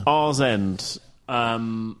once, you know. R's End.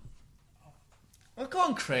 Well, go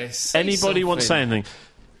on, Chris. Say Anybody want to say something. anything?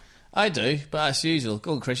 I do, but as usual.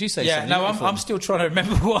 Go on, Chris, you say something. no, You're I'm still trying to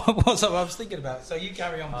remember what I was thinking about. So you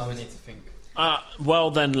carry on. We need to think. Well,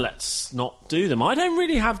 then let's not do them. I don't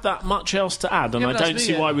really have that much else to add, and Yeah, I but that's don't me,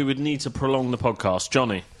 see yeah. why we would need to prolong the podcast.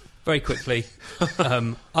 Johnny? Very quickly,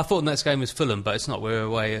 I thought the next game was Fulham, but it's not. We're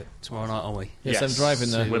away tomorrow night, aren't we? Yes, I'm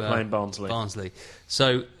driving there. We're playing Barnsley. Barnsley.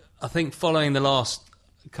 So I think following the last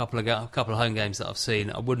couple of home games that I've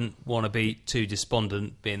seen, I wouldn't want to be too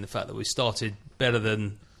despondent, being the fact that we started better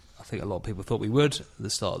than I think a lot of people thought we would at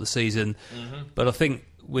the start of the season. Mm-hmm. But I think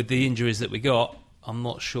with the injuries that we got, I'm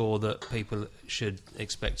not sure that people should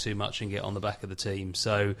expect too much and get on the back of the team.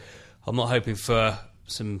 So I'm not hoping for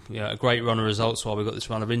some a great run of results while we've got this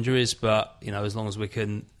run of injuries, but as long as we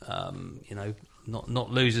can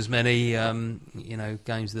not lose as many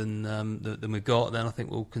games than we've got, then I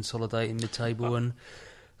think we'll consolidate in mid-table, and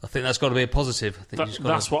I think that's got to be a positive. I think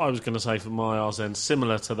That's what I was going to say for my R's End.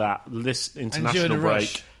 Similar to that, this international in a break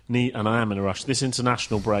rush. and I am in a rush. This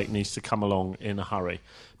international break needs to come along in a hurry,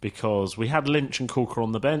 because we had Lynch and Corker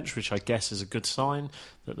on the bench, which I guess is a good sign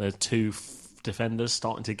that they're two defenders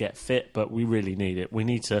starting to get fit, but we really need it. We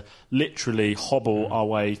need to literally hobble our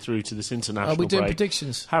way through to this international Are we doing break,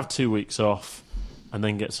 predictions? have 2 weeks off, and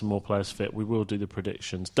then get some more players fit. We will do the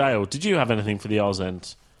predictions. Dale, did you have anything for the R's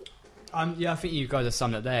End? Yeah, I think you guys have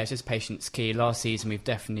summed it there. It's just patience key. Last season, we've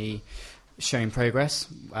definitely shown progress.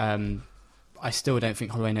 I still don't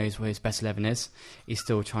think Holloway knows where his best 11 is. He's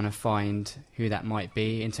still trying to find who that might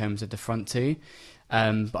be in terms of the front two.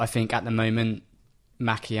 But I think at the moment,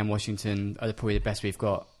 Mackie and Washington are probably the best we've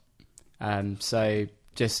got. So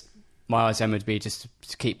just my R's End would be just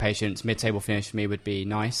to keep patience. Mid-table finish for me would be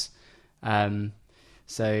nice.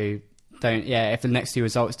 So if the next two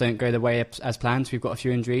results don't go the way as planned, we've got a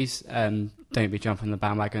few injuries. Don't be jumping on the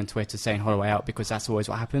bandwagon on Twitter saying Holloway out, because that's always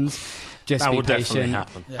what happens. Just That be will definitely patient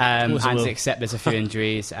happen. and course it will. accept there's a few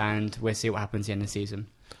injuries, and we'll see what happens at the end of the season.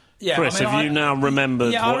 Yeah, Chris, have you now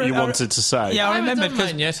remembered Yeah, what you wanted to say? Yeah, I haven't remember done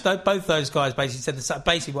mine because yet. both those guys basically said the same.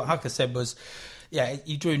 Basically, what Hucker said was,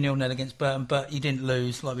 you drew 0-0 against Burton, but you didn't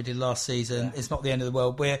lose like we did last season. It's not the end of the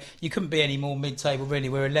world. You couldn't be any more mid-table, really.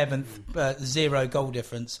 We're 11th, 0 goal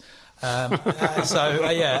difference. The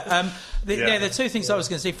two things I was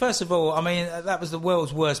going to say. First of all, I mean, that was the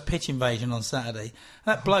world's worst pitch invasion on Saturday.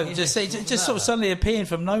 That bloke just sort of suddenly appeared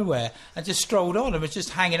from nowhere and just strolled on and was just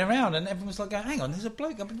hanging around, and everyone was like, going, "Hang on, there's a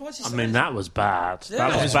bloke." I mean, what's he I saying? mean, that was bad. Yeah.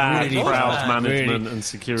 That was bad Really crowd bad. management Really. and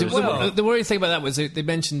security. The worrying thing about that was they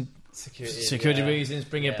mentioned security yeah. reasons,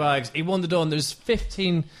 bringing bags. He wandered on. There's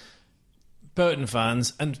 15 Burton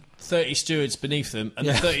fans and 30 stewards beneath them, and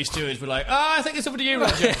the 30 stewards were like, I think it's over to you,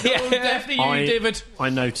 Roger. No, definitely you, David. I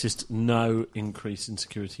noticed no increase in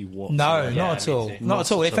security No, whatsoever. not at all. Not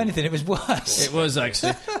at all. If anything, it was worse. It was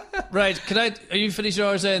actually. Right, are you finished your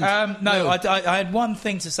R's End? No, I had one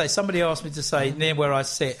thing to say. Somebody asked me to say near where I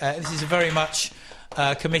sit. This is a very much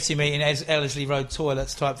committee meeting, Ellerslie Road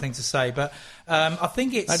toilets type thing to say, but I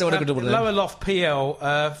think it's I don't want to go double Lower Loft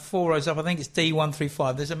PL, 4 rows up. I think it's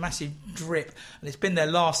D135. There's a massive drip, and it's been there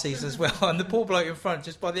last season as well. And the poor bloke in front,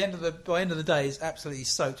 just by the end of the day, is absolutely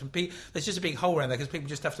soaked. And there's just a big hole around there because people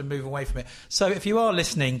just have to move away from it. So if you are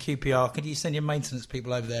listening, QPR, could you send your maintenance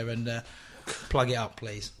people over there and plug it up,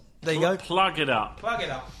 please? There you go. Plug it up. Plug it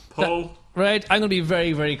up. Paul, Right, I'm going to be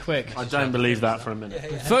very, very quick. I don't believe that for a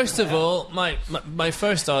minute. First of all, my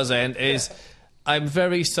first R's End is I'm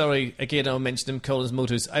very sorry. Again, I'll mention him, Collins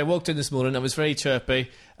Motors. I walked in this morning, I was very chirpy,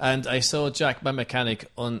 and I saw Jack, my mechanic,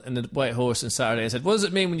 in the White Horse on Saturday. I said, what does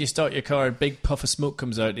it mean when you start your car and a big puff of smoke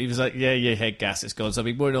comes out? He was like, yeah, your head gas is gone. So I've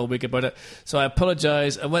been worrying all week about it. So I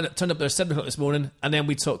apologise. I turned up there at 7 o'clock this morning, and then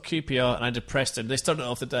we talked QPR, and I depressed him. They started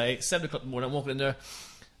off the day, 7 o'clock in the morning, I'm walking in there,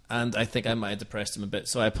 and I think I might have depressed him a bit,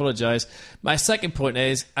 so I apologise. My second point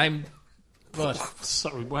is, What?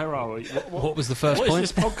 Sorry, where are we? What was the first What point?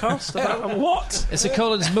 is this podcast about? What? It's a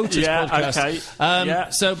Collins Motors Yeah, podcast.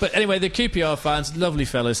 okay. So, but anyway, the QPR fans, lovely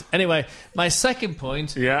fellas. Anyway, my second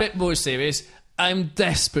point, a bit more serious. I'm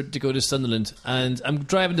desperate to go to Sunderland, and I'm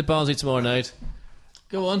driving to Barnsley tomorrow night.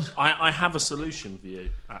 Go on. I have a solution for you,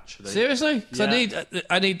 actually. Seriously? 'Cause Yeah.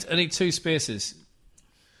 I need 2 spaces.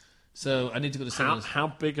 So I need to go to Sunderland. How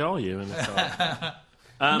big are you in the car?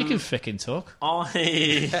 You can frickin' talk.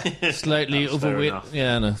 I Slightly That's fair overweight. enough.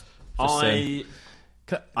 Yeah, I know. Just saying.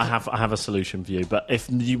 I have a solution for you, but if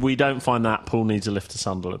we don't find that, Paul needs a lift to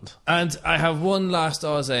Sunderland. And I have one last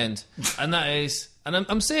R's End, and that is and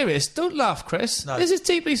I'm serious. Don't laugh, Chris. No. This is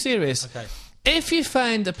deeply serious. Okay. If you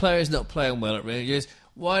find a player's not playing well at Rangers,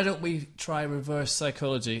 why don't we try reverse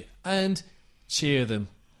psychology and cheer them?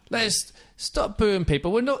 Let's stop booing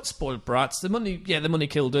people. We're not spoiled brats. The money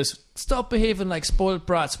killed us. Stop behaving like spoiled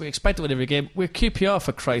brats. We expect to win every game. We're QPR,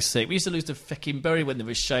 for Christ's sake. We used to lose to fucking Bury when they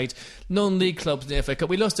were shite. Non-league clubs in the FA Cup.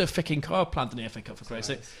 We lost to a fucking car plant in the FA Cup, for Christ's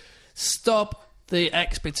sake. Stop the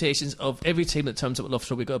expectations of every team that turns up at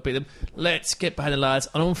Loughborough. We've got to beat them. Let's get behind the lads.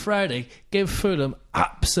 And on Friday, give Fulham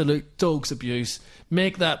absolute dog's abuse.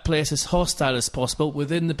 Make that place as hostile as possible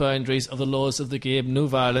within the boundaries of the laws of the game. No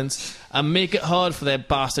violence. And make it hard for them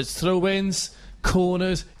bastards. Throw-ins,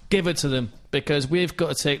 corners, give it to them. Because we've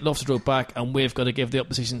got to take Loughborough back and we've got to give the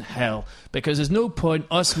opposition hell. Because there's no point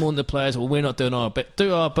us moaning the players, well, we're not doing our bit.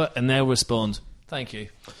 Do our bit and they'll respond. Thank you.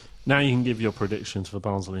 Now you can give your predictions for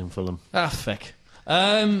Barnsley and Fulham. Ah, fuck.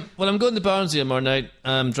 Well, I'm going to Barnsley tomorrow night.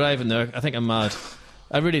 I'm driving there. I think I'm mad.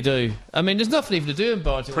 I really do. I mean, there's nothing even to do in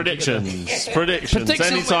Barnsley. Predictions.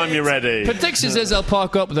 Anytime you're ready. Predictions is I'll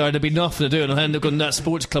park up there and there'll be nothing to do and I'll end up going to that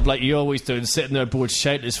sports club like you always do and sitting there bored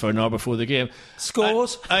shitless for an hour before the game.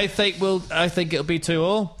 Scores? I think it'll be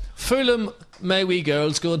 2-2. Fulham, May Wee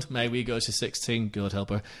Girl's good. May Wee Girl, she's 16. God help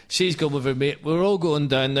her. She's going with her mate. We're all going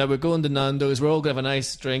down there. We're going to Nando's. We're all going to have a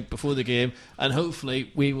nice drink before the game. And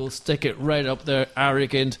hopefully we will stick it right up there.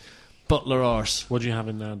 Arrogant butler arse. What do you have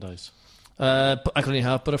in Nando's? But I can only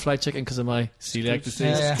have butterfly chicken because of my celiac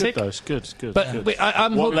disease. Yeah. Good though. It's good. But good. wait,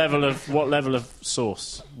 I'm what level of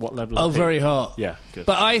sauce? What level? Oh, of very hot. Yeah, good.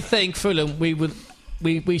 But I think Fulham, we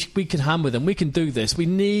can hammer them. We can do this. We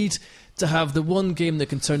need to have the one game that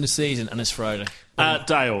can turn the season, and it's Friday.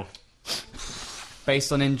 Dale.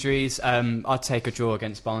 Based on injuries, I'd take a draw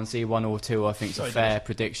against Barnsley, 1 or 2. I think it's a fair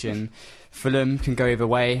prediction. Fulham can go either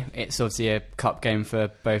way. It's obviously a cup game for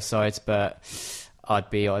both sides, but I'd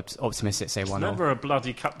be optimistic, say 1-0. Never a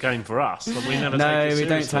bloody cup game for us. We never No, take it we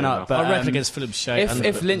don't turn up. enough. But I reckon against Fulham's shite.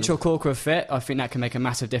 if Lynch or Corker are fit, I think that can make a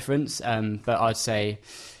massive difference. But I'd say,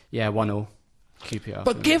 1-0 QPR.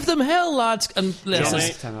 But give them hell, lads, and Johnny.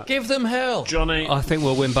 give them hell. Johnny. I think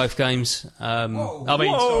we'll win both games. I mean, Whoa.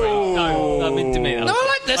 sorry. No, I mean, to me. No,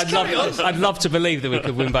 I like this. Carry on. I'd love to believe that we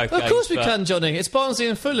could win both games. Of course we but can, Johnny. It's Barnsley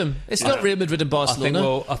and Fulham. It's not Real Madrid and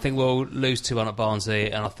Barcelona. I think we'll lose 2-1 at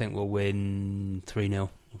Barnsley, and I think we'll win 3-0 on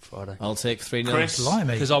Friday. I'll take 3-0. Chris.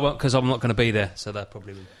 Blimey. Because I'm not going to be there, so they'll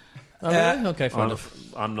probably win. Oh, really? Okay, fair I'm, enough.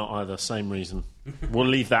 I'm not either. Same reason. We'll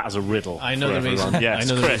leave that as a riddle. I know for the everyone. reason. Yes,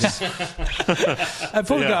 I know the Chris.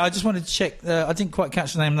 Before we Yeah. go, I just wanted to check. I didn't quite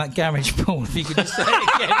catch the name of that garage, Paul. If you could just say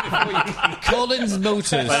it again before you. Collins Motors.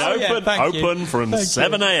 They open, thank you. open from Thank you.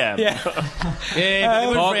 7 a.m. Yeah, Yeah, but they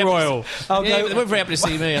weren't Park very happy to- Royal. I'll Yeah, go. but they weren't very happy to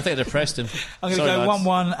see me. I think I depressed him. I'm going Sorry, to go lads.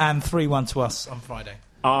 1-1 and 3-1 to us on Friday.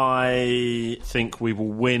 I think we will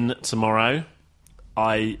win tomorrow.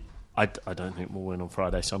 I don't think we'll win on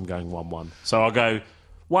Friday, so I'm going 1-1. So I'll go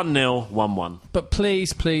 1-0, 1-1. But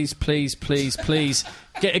please, please, please, please, please,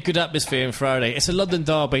 get a good atmosphere on Friday. It's a London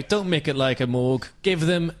derby. Don't make it like a morgue. Give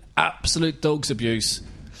them absolute dog's abuse.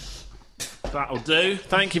 That'll do.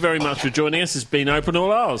 Thank you very much for joining us. It's been Open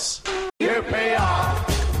All Ours. QPR,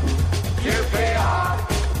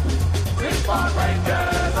 Chris Park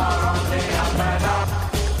Rangers.